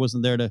sorry, I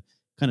wasn't there to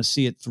kind of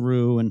see it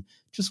through," and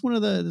just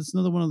it's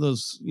another one of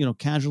those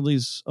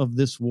casualties of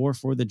this war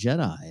for the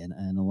Jedi,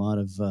 and a lot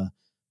of the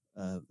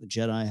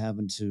Jedi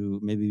having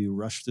to maybe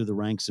rush through the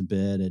ranks a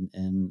bit,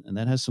 and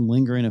that has some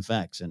lingering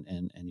effects,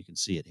 and you can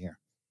see it here.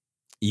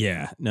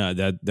 Yeah, no,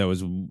 that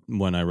was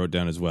one I wrote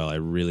down as well. I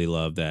really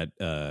love that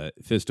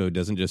Fisto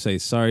doesn't just say,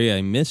 "Sorry,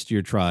 I missed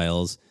your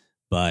trials,"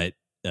 but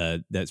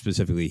that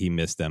specifically he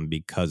missed them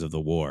because of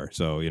the war.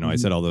 So, I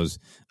said all those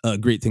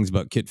great things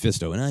about Kit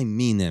Fisto, and I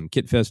mean them.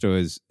 Kit Fisto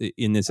is,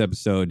 in this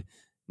episode,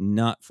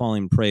 not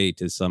falling prey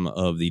to some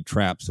of the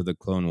traps of the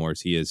Clone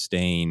Wars. He is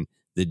staying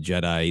the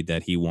Jedi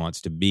that he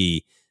wants to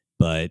be,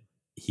 but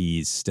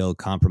he's still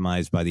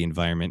compromised by the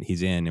environment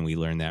he's in, and we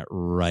learn that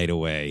right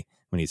away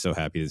when he's so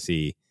happy to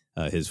see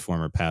his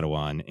former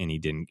Padawan, and he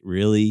didn't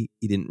really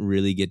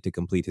get to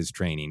complete his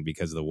training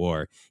because of the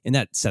war. And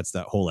that sets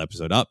that whole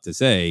episode up to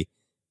say,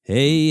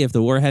 hey, if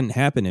the war hadn't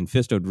happened and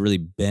Fisto had really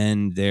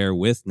been there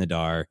with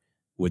Nadar,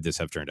 would this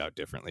have turned out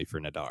differently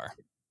for Nadar?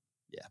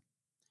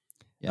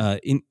 Yeah.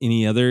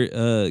 Any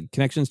other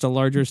connections to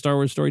larger Star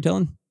Wars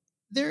storytelling?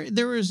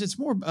 There is. It's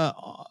more.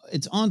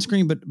 It's on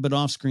screen, but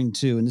off screen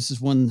too. And this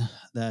is one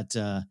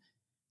that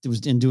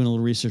was in doing a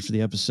little research for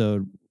the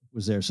episode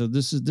was there. So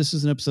this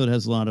is an episode that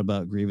has a lot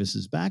about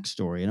Grievous's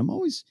backstory, and I'm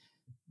always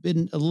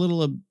been a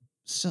little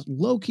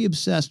low key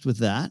obsessed with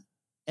that.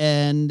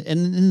 And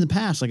in the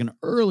past, like an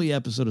early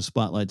episode of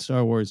Spotlight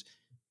Star Wars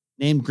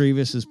named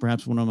Grievous as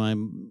perhaps one of my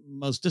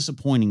most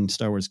disappointing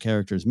Star Wars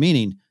characters,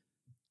 meaning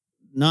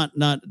not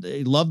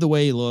I love the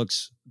way he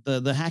looks.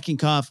 The hacking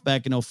cough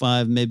back in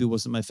 2005 maybe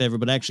wasn't my favorite,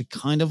 but actually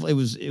kind of it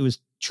was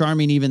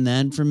charming even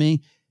then for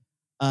me.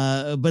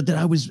 But then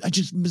I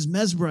just was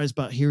mesmerized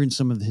about hearing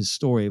some of his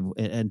story,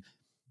 and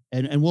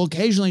we'll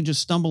occasionally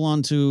just stumble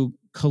onto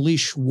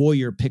Kalish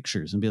warrior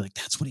pictures and be like,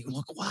 that's what he would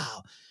look.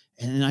 Wow.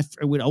 And I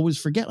would always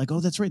forget, like,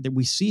 oh, that's right, that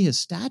we see his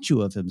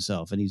statue of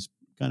himself and he's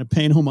kind of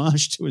paying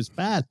homage to his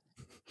past.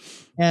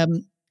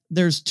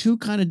 There's two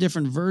kind of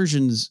different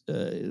versions,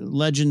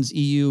 Legends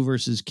EU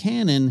versus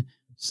canon,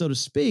 so to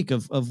speak,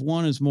 of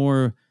one is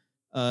more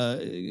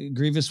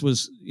Grievous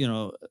was,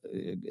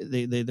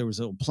 there was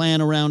a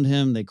plan around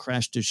him. They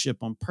crashed his ship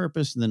on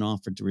purpose and then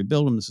offered to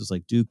rebuild him. This is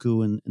like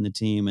Dooku and the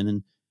team. And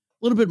then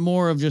a little bit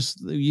more of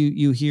just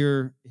you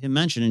hear him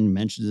mention, and he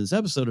mentions in this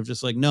episode of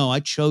just like, no,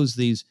 I chose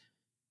these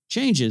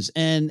changes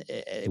and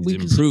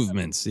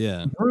improvements.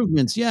 Yeah.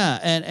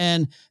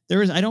 And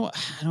there is, I don't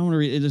want to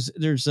read it.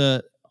 There's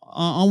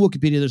on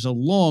Wikipedia, there's a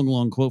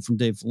long quote from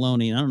Dave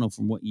Filoni, and I don't know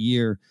from what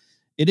year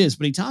it is,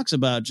 but he talks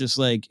about just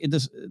like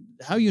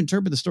how you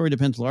interpret the story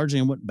depends largely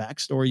on what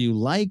backstory you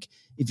like.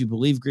 If you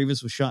believe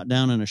Grievous was shot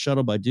down in a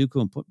shuttle by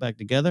Dooku and put back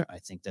together, I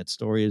think that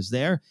story is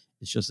there.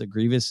 It's just that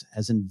Grievous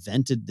has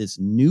invented this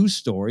new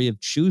story of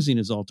choosing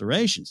his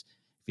alterations.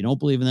 If you don't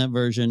believe in that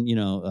version,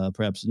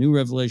 perhaps the new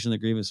revelation that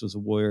Grievous was a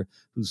warrior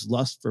whose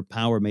lust for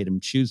power made him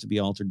choose to be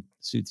altered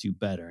suits you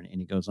better. And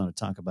he goes on to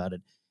talk about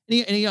it.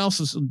 And he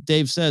also,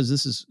 Dave says,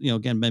 this is,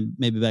 again,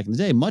 maybe back in the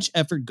day, much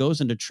effort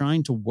goes into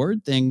trying to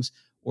word things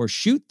or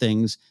shoot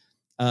things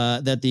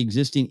that the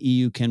existing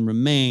EU can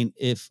remain,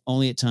 if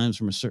only at times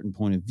from a certain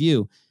point of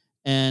view.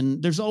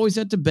 And there's always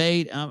that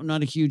debate. I'm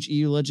not a huge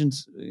EU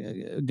Legends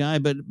guy,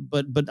 but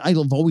I've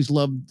always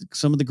loved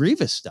some of the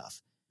Grievous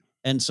stuff.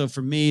 And so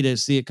for me to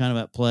see it kind of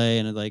at play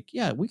and like,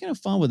 yeah, we can have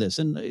fun with this.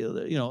 And,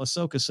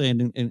 Ahsoka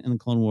saying in the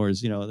Clone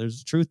Wars,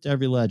 there's truth to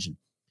every legend.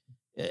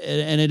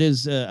 And it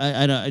is,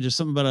 I just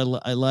something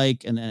about I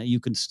like, and you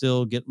can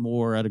still get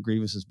more out of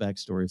Grievous's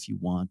backstory if you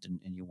want,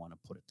 and you want to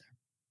put it there.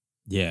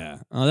 Yeah.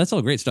 Oh, that's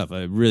all great stuff.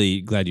 I'm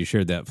really glad you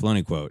shared that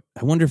Filoni quote.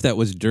 I wonder if that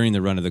was during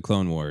the run of the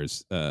Clone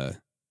Wars.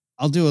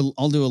 I'll do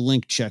a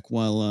link check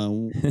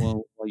while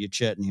you're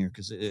chatting here,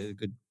 because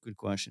good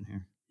question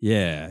here.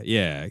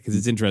 Yeah, because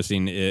it's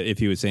interesting if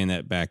he was saying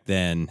that back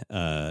then,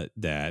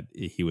 that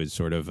he was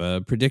sort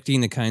of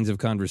predicting the kinds of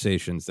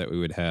conversations that we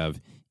would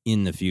have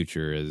in the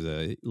future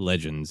as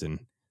Legends and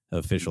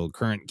official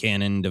current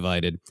canon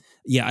divided.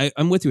 Yeah,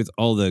 I'm with you with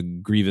all the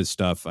Grievous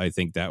stuff. I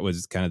think that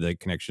was kind of the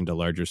connection to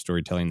larger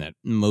storytelling that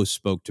most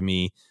spoke to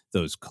me.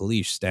 Those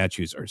Kalish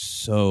statues are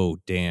so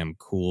damn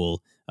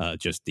cool.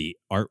 Just the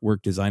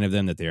artwork design of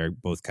them, that they are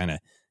both kind of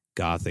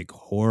gothic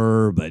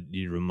horror, but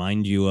it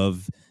remind you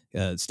of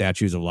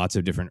statues of lots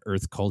of different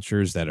Earth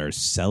cultures that are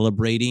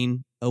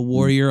celebrating a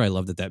warrior. I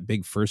love that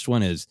big first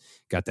one has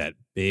got that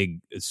big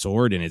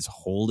sword and is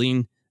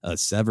holding a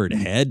severed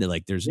head.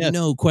 Like there's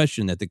no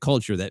question that the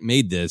culture that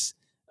made this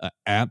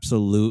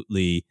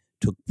absolutely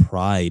took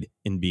pride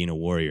in being a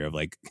warrior, of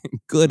like,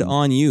 good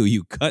on you.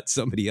 You cut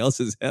somebody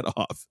else's head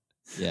off.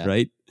 Yeah.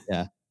 Right.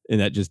 Yeah. And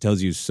that just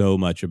tells you so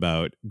much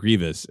about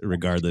Grievous,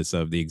 regardless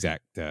of the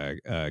exact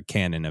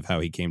canon of how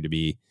he came to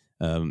be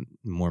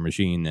more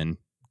machine than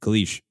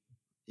Kalish.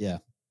 Yeah.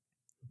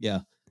 Yeah.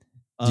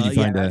 Did you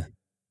find a...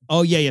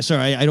 Oh, yeah.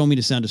 Sorry, I don't mean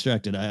to sound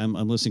distracted. I'm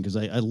listening because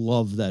I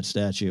love that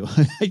statue.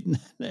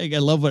 I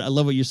love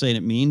what you're saying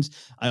it means.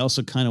 I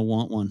also kind of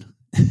want one.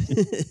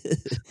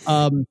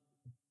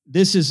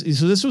 This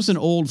was an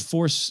old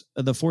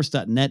the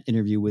Force.net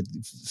interview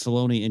with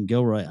Filoni and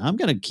Gilroy. I'm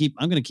gonna keep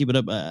it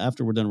up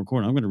after we're done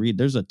recording. I'm gonna read.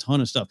 There's a ton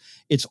of stuff.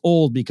 It's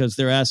old because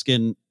they're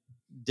asking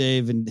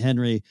Dave and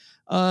Henry,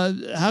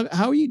 how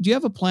are you? Do you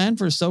have a plan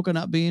for Ahsoka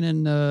not being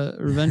in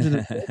Revenge of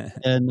the Sith?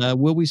 And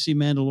will we see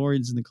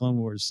Mandalorians in the Clone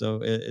Wars?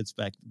 So it's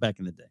back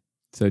in the day.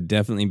 So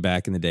definitely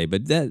back in the day,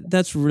 but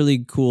that's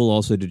really cool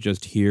also to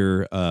just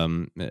hear.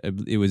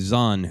 It was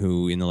Zahn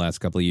who in the last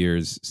couple of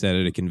years said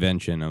at a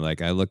convention,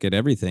 I look at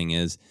everything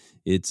as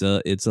it's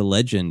a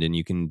legend, and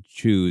you can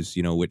choose,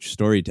 which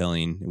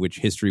storytelling, which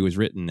history was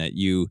written that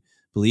you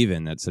believe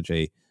in. That's such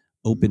a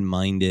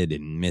open-minded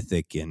and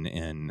mythic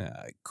and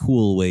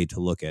cool way to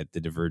look at the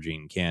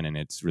diverging canon.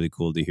 It's really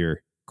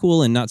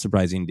cool and not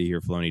surprising to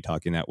hear Filoni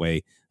talking that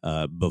way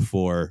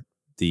before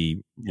the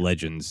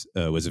Legends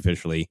was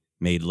officially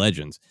made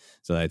Legends.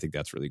 So I think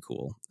that's really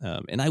cool.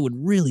 And I would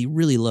really,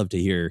 really love to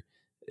hear,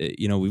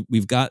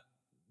 we've got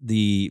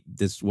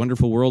this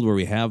wonderful world where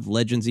we have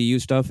Legends EU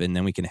stuff, and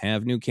then we can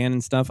have new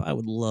canon stuff. I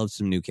would love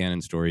some new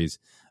canon stories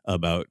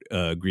about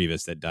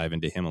Grievous that dive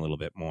into him a little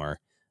bit more.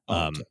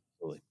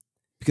 Totally.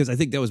 Because I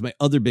think that was my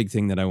other big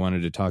thing that I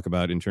wanted to talk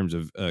about in terms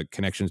of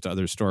connections to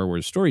other Star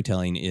Wars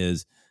storytelling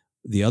is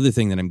the other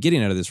thing that I'm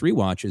getting out of this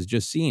rewatch is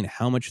just seeing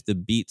how much the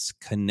beats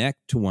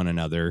connect to one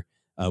another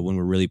when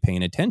we're really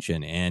paying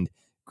attention. And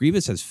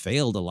Grievous has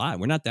failed a lot.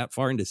 We're not that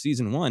far into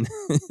season 1.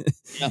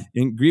 Yeah.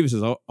 And Grievous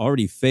has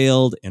already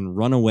failed and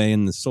run away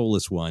in the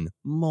Soulless One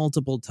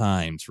multiple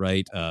times,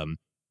 right?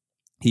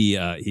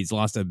 He's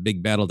lost a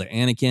big battle to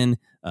Anakin.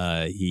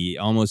 He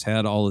almost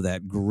had all of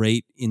that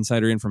great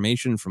insider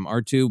information from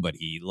R2, but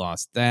he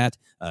lost that.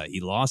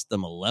 He lost the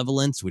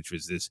Malevolence, which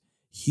was this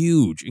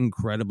huge,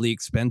 incredibly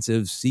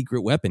expensive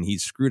secret weapon.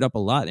 He's screwed up a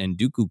lot, and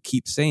Dooku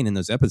keeps saying in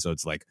those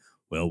episodes,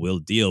 well, we'll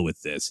deal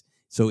with this.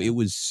 So it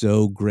was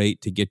so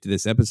great to get to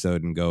this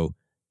episode and go,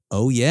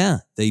 oh yeah,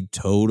 they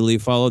totally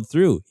followed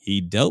through.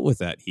 He dealt with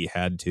that. He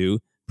had to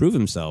prove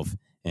himself,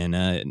 and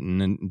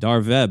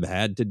Dar Veb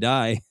had to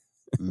die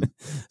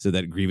so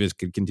that Grievous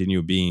could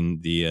continue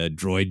being the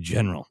droid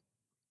general.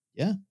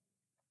 Yeah.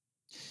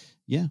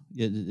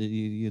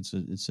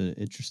 It's an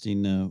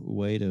interesting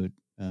way to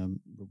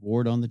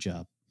reward on the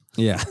job.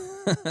 Yeah.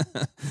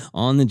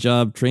 On the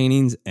job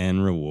trainings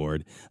and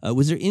reward.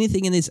 Was there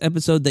anything in this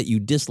episode that you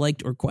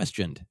disliked or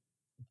questioned?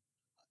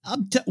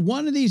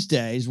 One of these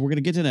days, we're going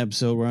to get to an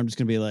episode where I'm just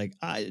going to be like,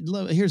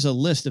 here's a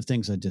list of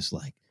things I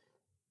dislike.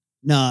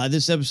 Nah,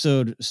 this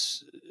episode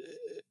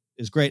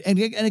is great. And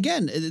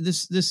again,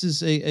 this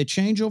is a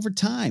change over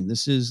time.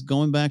 This is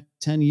going back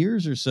 10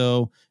 years or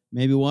so.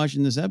 Maybe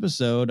watching this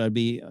episode, I'd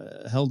be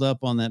held up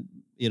on that,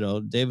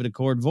 David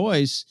Accord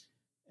voice.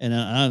 And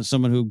I'm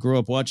someone who grew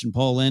up watching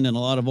Paul Lynde and a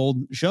lot of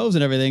old shows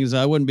and everything.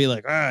 So I wouldn't be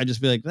like, I'd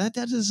just be like, that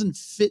doesn't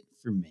fit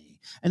for me.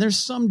 And there's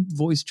some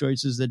voice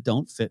choices that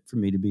don't fit for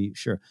me, to be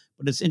sure.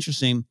 But it's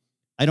interesting.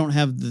 I don't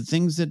have the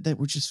things that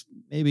were just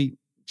maybe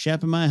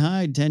chapping my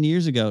hide 10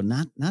 years ago.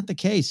 Not the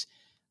case.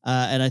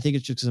 And I think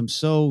it's just because I'm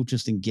so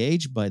just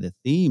engaged by the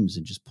themes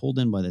and just pulled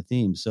in by the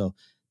themes. So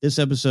this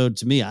episode,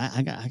 to me,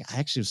 I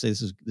actually say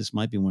this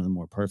might be one of the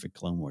more perfect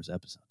Clone Wars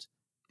episodes.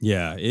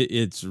 Yeah,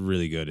 it's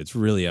really good. It's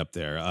really up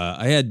there.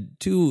 I had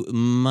two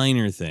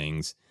minor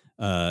things.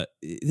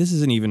 This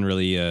isn't even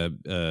really a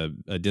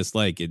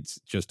dislike.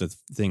 It's just a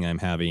thing I'm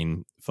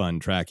having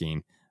fun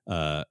tracking.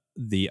 I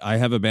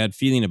have a bad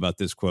feeling about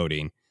this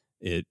quoting.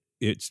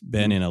 It's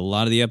been in a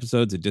lot of the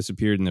episodes. It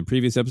disappeared in the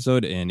previous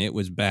episode, and it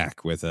was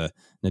back with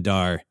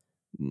Nadar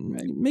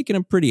making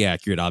a pretty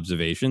accurate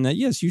observation that,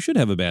 yes, you should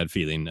have a bad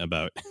feeling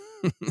about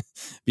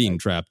being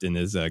trapped in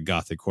this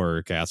gothic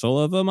horror castle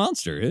of a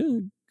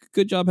monster.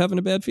 Good job having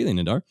a bad feeling,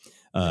 Nadar.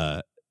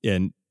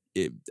 And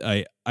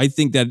I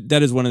think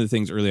that is one of the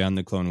things early on in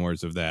the Clone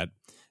Wars of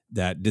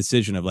that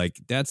decision of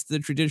that's the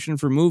tradition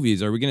for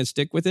movies. Are we going to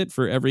stick with it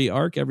for every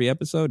arc, every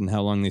episode? And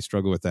how long they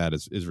struggle with that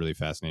is really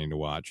fascinating to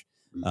watch.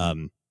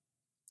 Mm-hmm.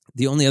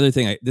 The only other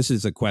thing, this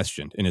is a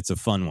question, and it's a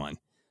fun one.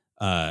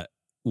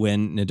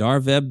 When Nadar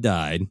Veb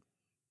died,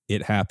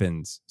 it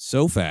happens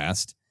so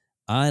fast,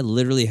 I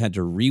literally had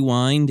to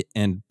rewind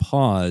and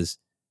pause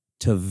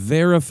to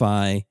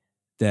verify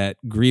that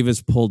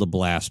Grievous pulled a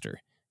blaster.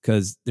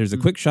 Because there's a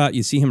quick shot,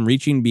 you see him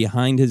reaching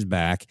behind his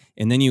back,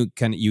 and then you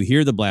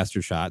hear the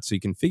blaster shot, so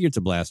you can figure it's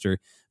a blaster,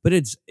 but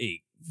it's a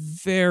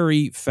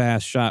very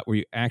fast shot where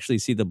you actually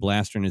see the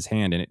blaster in his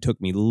hand, and it took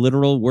me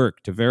literal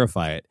work to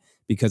verify it,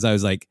 because I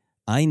was like,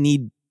 I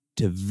need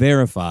to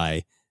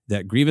verify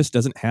that Grievous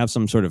doesn't have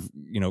some sort of,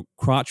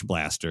 crotch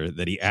blaster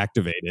that he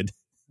activated.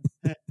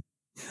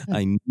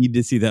 I need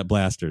to see that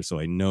blaster, so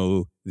I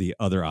know the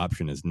other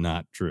option is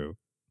not true.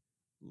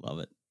 Love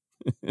it.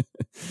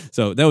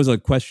 So that was a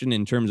question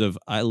in terms of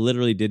I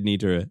literally did need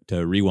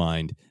to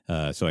rewind.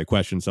 So I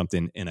questioned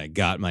something and I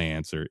got my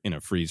answer in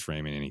a freeze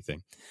frame and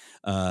anything.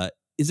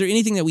 Is there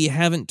anything that we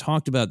haven't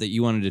talked about that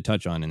you wanted to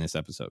touch on in this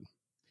episode?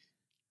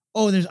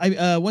 Oh, there's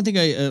one thing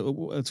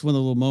it's one of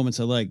the little moments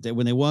I like that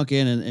when they walk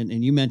in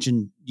and you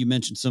mentioned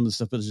some of the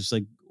stuff, but it's just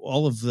like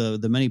all of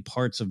the many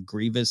parts of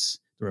Grievous,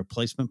 the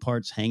replacement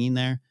parts hanging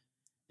there.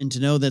 And to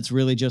know that's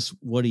really just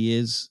what he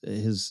is.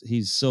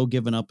 He's so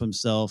given up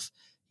himself.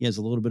 He has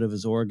a little bit of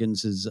his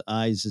organs, his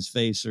eyes, his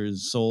face, or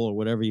his soul, or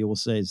whatever you will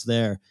say is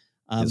there.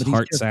 His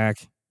heart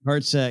sac.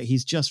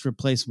 He's just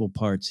replaceable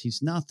parts.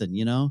 He's nothing,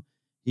 you know.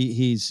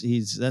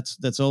 He's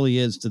that's all he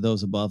is to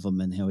those above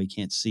him, and how he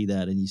can't see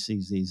that, and he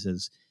sees these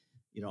as,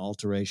 you know,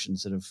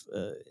 alterations that have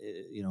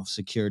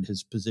secured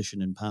his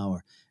position and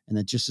power, and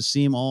that just to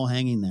see him all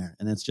hanging there,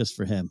 and that's just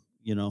for him.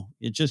 You know,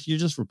 you're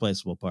just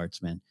replaceable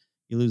parts, man.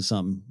 You lose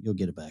something, you'll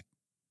get it back.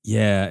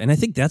 Yeah, and I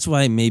think that's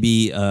why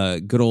maybe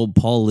good old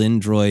Paul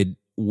Lynde droid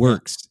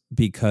works,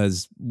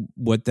 because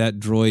what that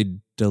droid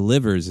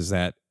delivers is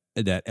that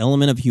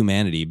element of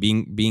humanity,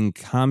 being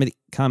kind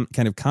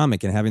of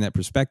comic and having that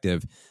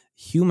perspective,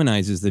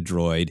 humanizes the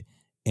droid.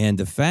 And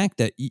the fact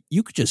that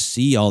you could just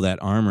see all that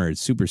armor is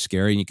super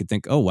scary, and you could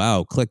think, oh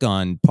wow, click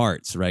on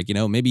parts, right? You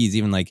know, maybe he's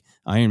even like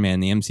Iron Man in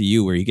the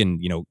MCU, where he can,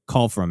 you know,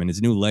 call from and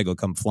his new leg will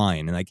come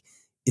flying, and like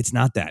it's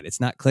not that. It's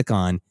not click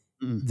on.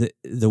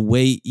 The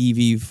way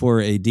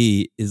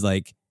EV4AD is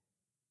like,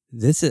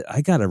 this is, I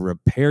gotta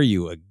repair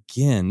you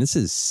again. This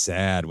is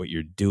sad what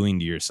you're doing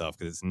to yourself,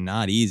 because it's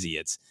not easy.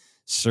 It's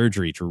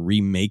surgery to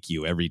remake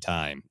you every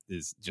time.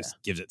 Is just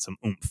gives it some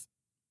oomph.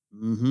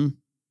 Mm-hmm.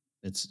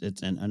 It's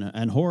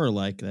and horror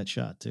like that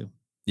shot too.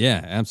 Yeah,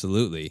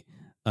 absolutely.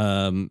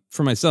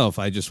 For myself,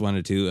 I just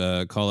wanted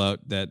to call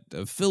out that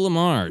Phil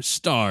LaMarr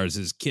stars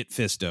as Kit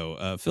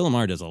Fisto. Phil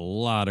LaMarr does a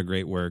lot of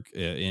great work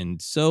in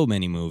so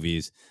many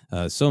movies,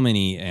 so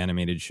many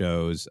animated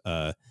shows.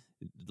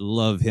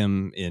 Love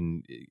him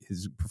in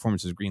his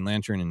performance as Green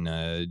Lantern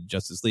in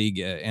Justice League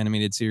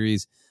animated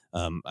series.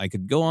 I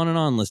could go on and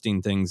on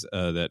listing things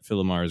that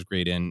Phil LaMarr is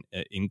great in,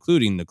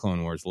 including the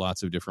Clone Wars,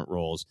 lots of different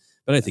roles.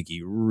 But I think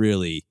he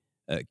really,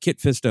 Kit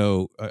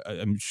Fisto,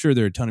 I'm sure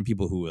there are a ton of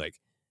people who like,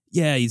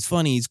 yeah, he's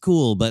funny, he's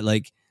cool, but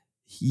like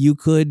you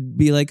could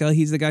be like, oh,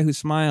 he's the guy who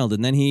smiled,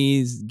 and then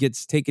he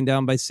gets taken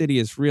down by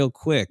Sidious real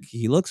quick.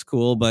 He looks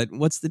cool, but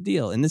what's the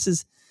deal? And this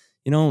is,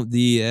 you know,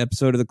 the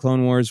episode of the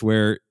Clone Wars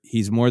where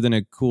he's more than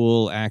a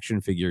cool action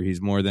figure. He's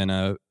more than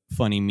a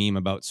funny meme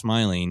about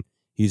smiling.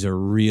 He's a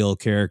real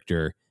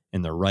character,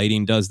 and the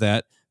writing does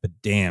that. But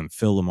damn,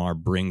 Phil LaMarr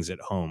brings it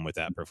home with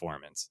that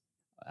performance.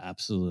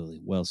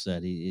 Absolutely, well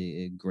said.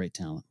 He great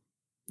talent.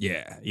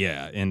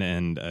 Yeah,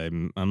 and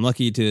I'm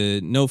lucky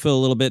to know Phil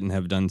a little bit and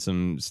have done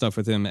some stuff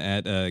with him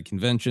at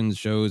conventions,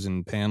 shows,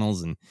 and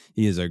panels, and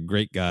he is a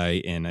great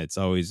guy. And it's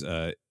always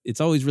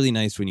really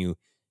nice when you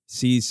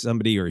see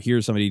somebody or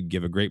hear somebody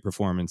give a great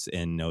performance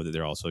and know that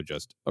they're also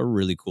just a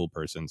really cool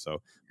person. So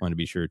I want to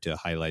be sure to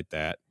highlight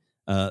that.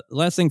 The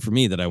last thing for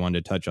me that I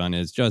wanted to touch on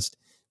is just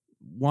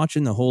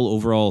watching the whole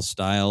overall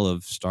style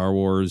of Star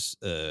Wars.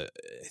 I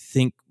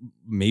think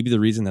maybe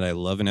the reason that I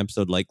love an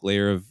episode like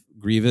Lair of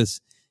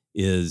Grievous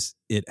is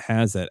it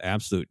has that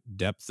absolute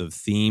depth of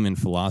theme and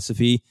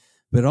philosophy,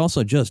 but it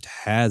also just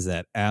has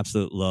that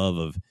absolute love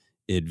of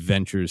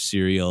adventure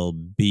serial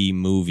B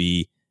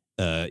movie,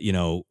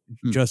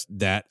 just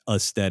that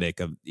aesthetic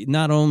of,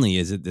 not only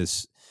is it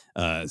this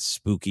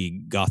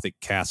spooky gothic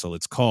castle,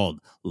 it's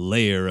called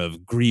Lair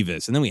of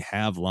Grievous, and then we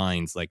have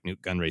lines like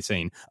Newt Gunray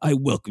saying, I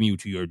welcome you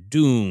to your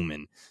doom,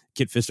 and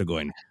Kit Fisto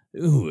going,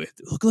 ooh,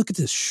 look at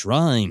this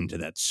shrine to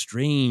that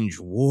strange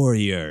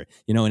warrior,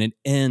 and it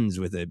ends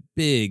with a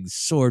big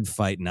sword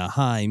fight in a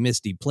high,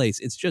 misty place.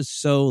 It's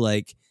just so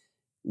like,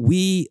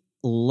 we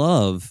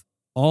love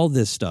all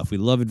this stuff. We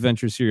love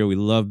adventure serial. We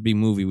love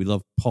B-movie. We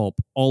love pulp,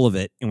 all of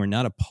it. And we're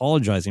not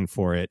apologizing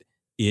for it.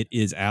 It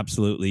is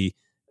absolutely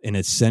an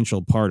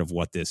essential part of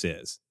what this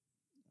is.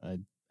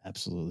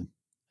 Absolutely.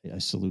 I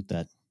salute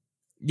that.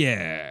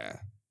 Yeah.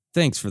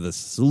 Thanks for the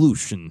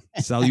salutation.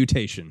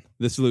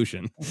 The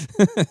solution.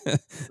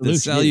 The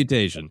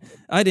salutation.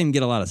 I didn't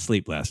get a lot of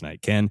sleep last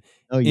night, Ken.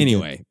 Oh,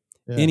 anyway,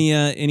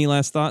 yeah. Any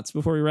last thoughts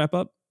before we wrap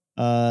up?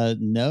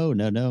 No.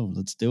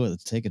 Let's do it.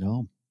 Let's take it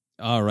home.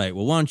 All right.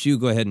 Well, why don't you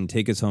go ahead and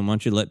take us home? Why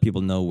don't you let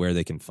people know where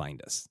they can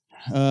find us?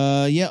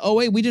 Yeah. Oh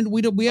wait, we haven't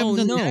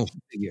done the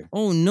action figure.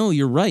 Oh no,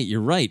 you're right. Yeah.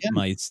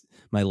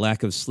 My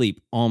lack of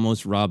sleep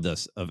almost robbed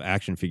us of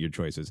action figure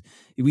choices.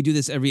 We do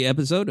this every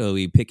episode.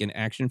 We pick an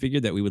action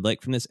figure that we would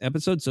like from this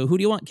episode. So who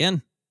do you want,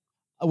 Ken?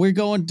 We're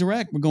going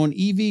direct. We're going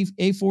EV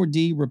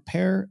A4D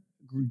Repair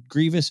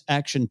Grievous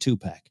Action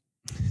 2-pack.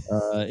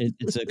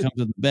 It comes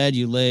with a bed.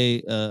 You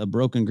lay a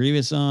broken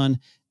Grievous on,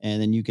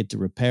 and then you get to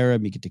repair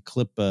him. You get to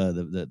clip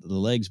the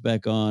legs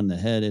back on, the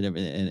head, and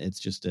everything. And it's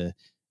just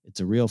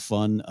it's a real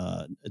fun.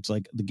 It's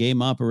like the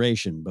game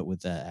Operation, but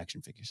with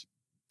action figures.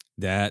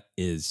 That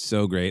is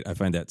so great. I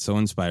find that so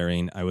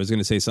inspiring. I was going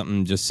to say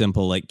something just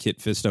simple like Kit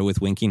Fisto with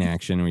winking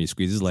action, where you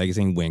squeeze his legs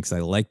and winks. I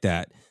like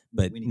that.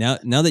 But now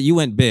that you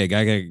went big,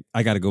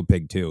 I got to go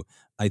big too.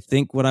 I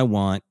think what I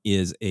want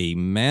is a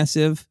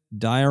massive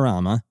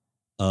diorama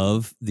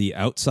of the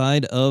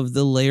outside of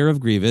the lair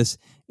of Grievous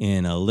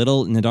in a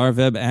little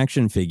Nadarveb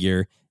action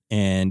figure,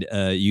 and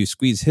you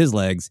squeeze his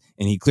legs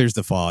and he clears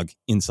the fog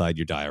inside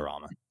your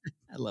diorama.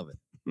 I love it.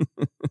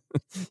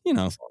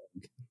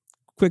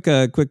 Quick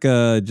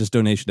just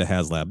donation to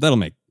HasLab. That'll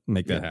make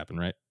that happen,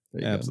 right?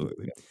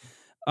 Absolutely.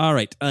 All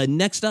right.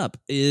 Next up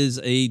is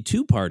a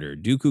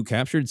two-parter. Dooku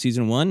Captured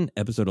Season 1,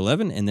 Episode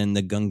 11, and then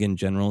the Gungan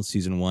General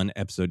Season 1,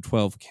 Episode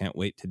 12. Can't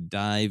wait to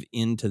dive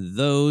into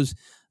those.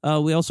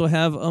 We also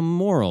have a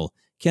moral.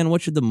 Ken,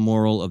 what should the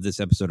moral of this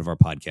episode of our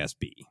podcast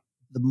be?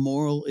 The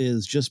moral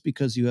is just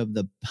because you have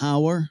the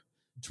power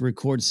to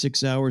record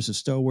 6 hours of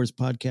Star Wars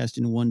podcast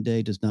in one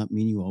day does not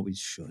mean you always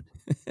should.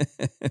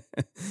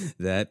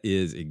 That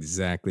is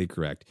exactly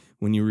correct.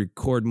 When you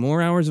record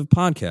more hours of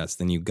podcast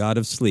than you got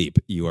of sleep,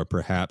 you are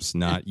perhaps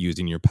not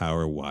using your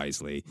power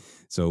wisely.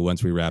 So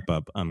once we wrap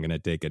up, I'm going to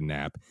take a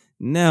nap.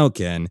 Now,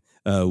 Ken,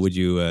 would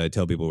you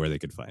tell people where they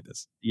could find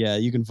us? Yeah,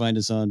 you can find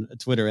us on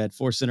Twitter at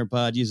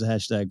ForceCenterPod. Use the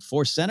hashtag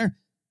ForceCenter.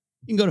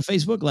 You can go to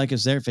Facebook, like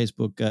us there,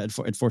 Facebook at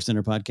Force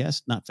Center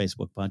Podcast, not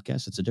Facebook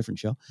Podcast. It's a different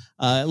show.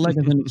 Like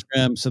us on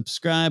Instagram,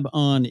 subscribe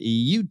on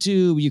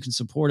YouTube. You can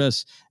support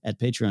us at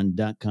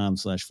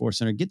patreon.com/Force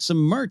Center. Get some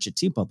merch at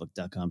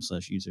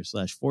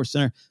tpublic.com/user/Force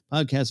Center.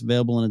 Podcast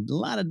available in a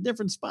lot of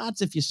different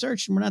spots. If you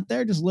search and we're not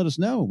there, just let us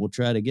know. We'll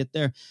try to get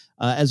there.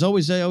 As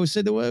always, I always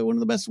say one of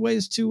the best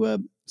ways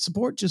to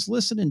support, just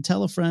listen and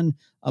tell a friend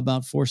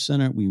about Force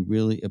Center. We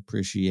really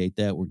appreciate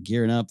that. We're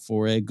gearing up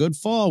for a good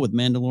fall with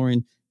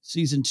Mandalorian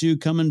Season 2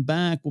 coming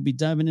back. We'll be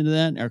diving into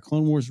that. Our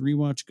Clone Wars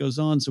rewatch goes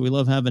on, so we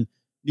love having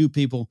new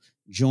people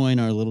join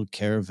our little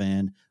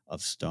caravan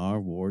of Star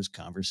Wars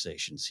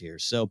conversations here.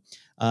 So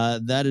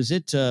that is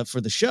it for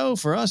the show.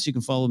 For us, you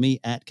can follow me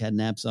at Ken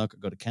Napzok or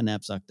go to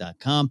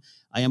kennapzok.com.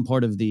 I am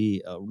part of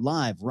the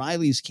live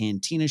Riley's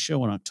Cantina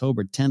show on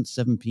October 10th,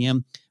 7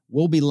 p.m.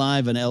 We'll be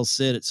live in El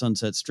Cid at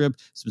Sunset Strip.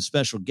 Some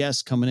special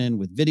guests coming in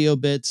with video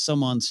bits,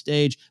 some on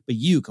stage, but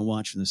you can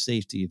watch from the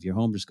safety of your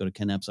home. Just go to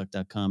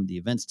kennapzok.com, the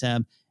events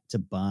tab, to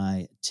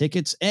buy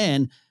tickets.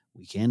 And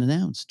we can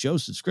announce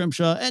Joseph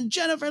Scrimshaw and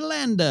Jennifer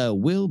Landa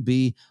will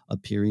be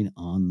appearing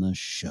on the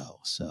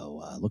show.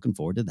 So looking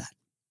forward to that.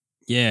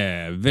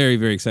 Yeah, very,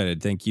 very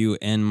excited. Thank you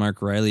and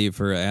Mark Riley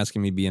for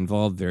asking me to be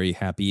involved. Very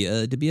happy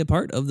to be a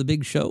part of the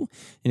big show.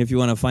 And if you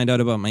want to find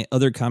out about my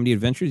other comedy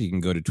adventures, you can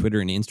go to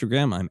Twitter and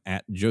Instagram. I'm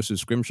at Joseph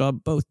Scrimshaw,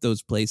 both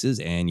those places.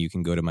 And you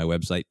can go to my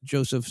website,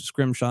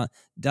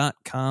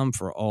 josephscrimshaw.com,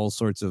 for all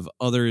sorts of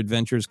other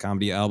adventures,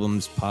 comedy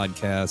albums,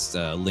 podcasts,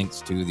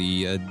 links to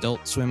the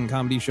Adult Swim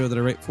comedy show that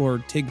I write for,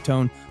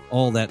 Tigtone,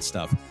 all that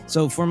stuff.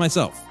 So for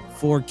myself,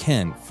 for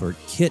Ken, for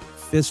Kit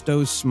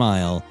Fisto's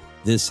Smile,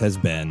 this has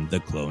been the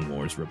Clone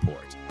Wars Report.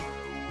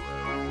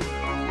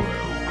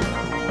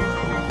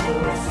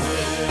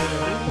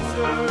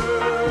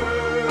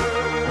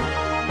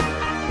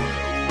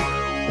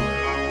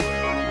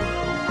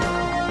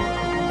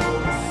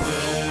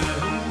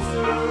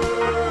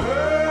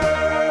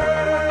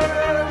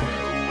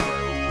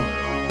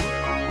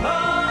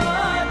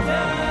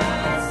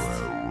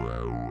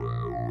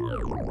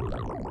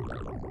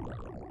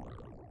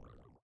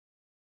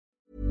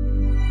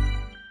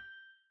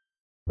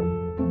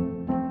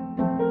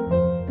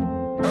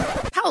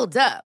 Hold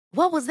up.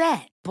 What was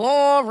that?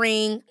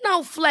 Boring.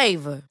 No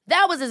flavor.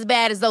 That was as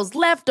bad as those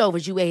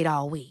leftovers you ate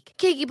all week.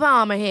 Keke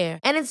Palmer here.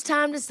 And it's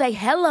time to say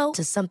hello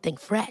to something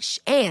fresh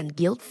and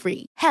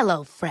guilt-free.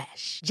 Hello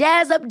Fresh.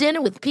 Jazz up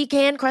dinner with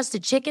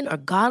pecan-crusted chicken or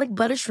garlic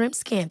butter shrimp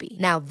scampi.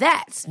 Now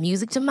that's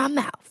music to my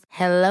mouth.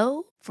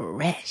 Hello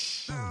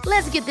Fresh.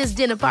 Let's get this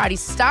dinner party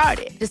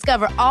started.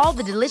 Discover all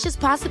the delicious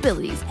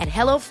possibilities at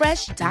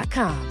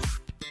hellofresh.com.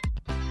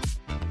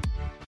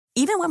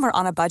 Even when we're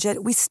on a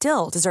budget, we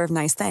still deserve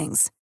nice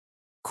things.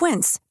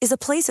 Quince is a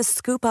place to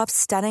scoop up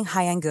stunning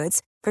high-end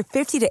goods for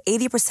 50 to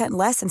 80%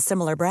 less than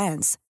similar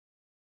brands.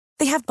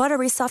 They have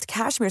buttery soft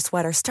cashmere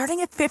sweaters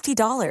starting at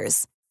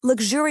 $50,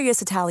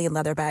 luxurious Italian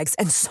leather bags,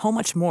 and so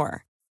much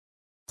more.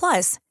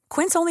 Plus,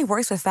 Quince only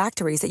works with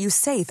factories that use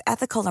safe,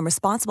 ethical, and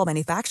responsible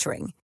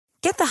manufacturing.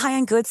 Get the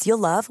high-end goods you'll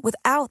love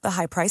without the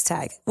high price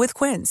tag with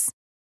Quince.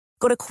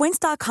 Go to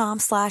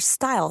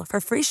quince.com/style for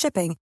free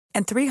shipping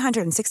and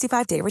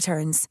 365-day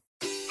returns.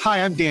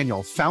 Hi, I'm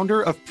Daniel,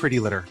 founder of Pretty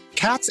Litter.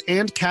 Cats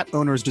and cat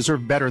owners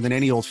deserve better than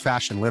any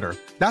old-fashioned litter.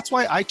 That's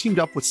why I teamed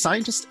up with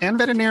scientists and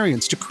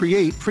veterinarians to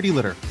create Pretty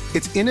Litter.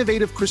 Its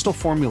innovative crystal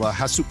formula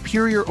has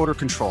superior odor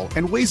control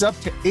and weighs up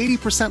to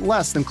 80%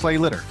 less than clay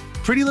litter.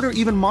 Pretty Litter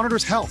even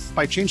monitors health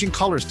by changing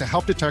colors to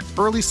help detect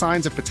early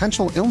signs of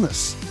potential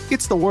illness.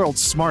 It's the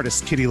world's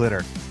smartest kitty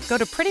litter. Go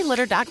to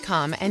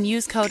prettylitter.com and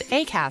use code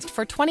ACAST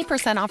for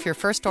 20% off your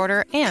first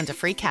order and a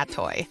free cat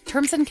toy.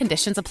 Terms and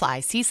conditions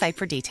apply. See site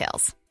for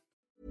details.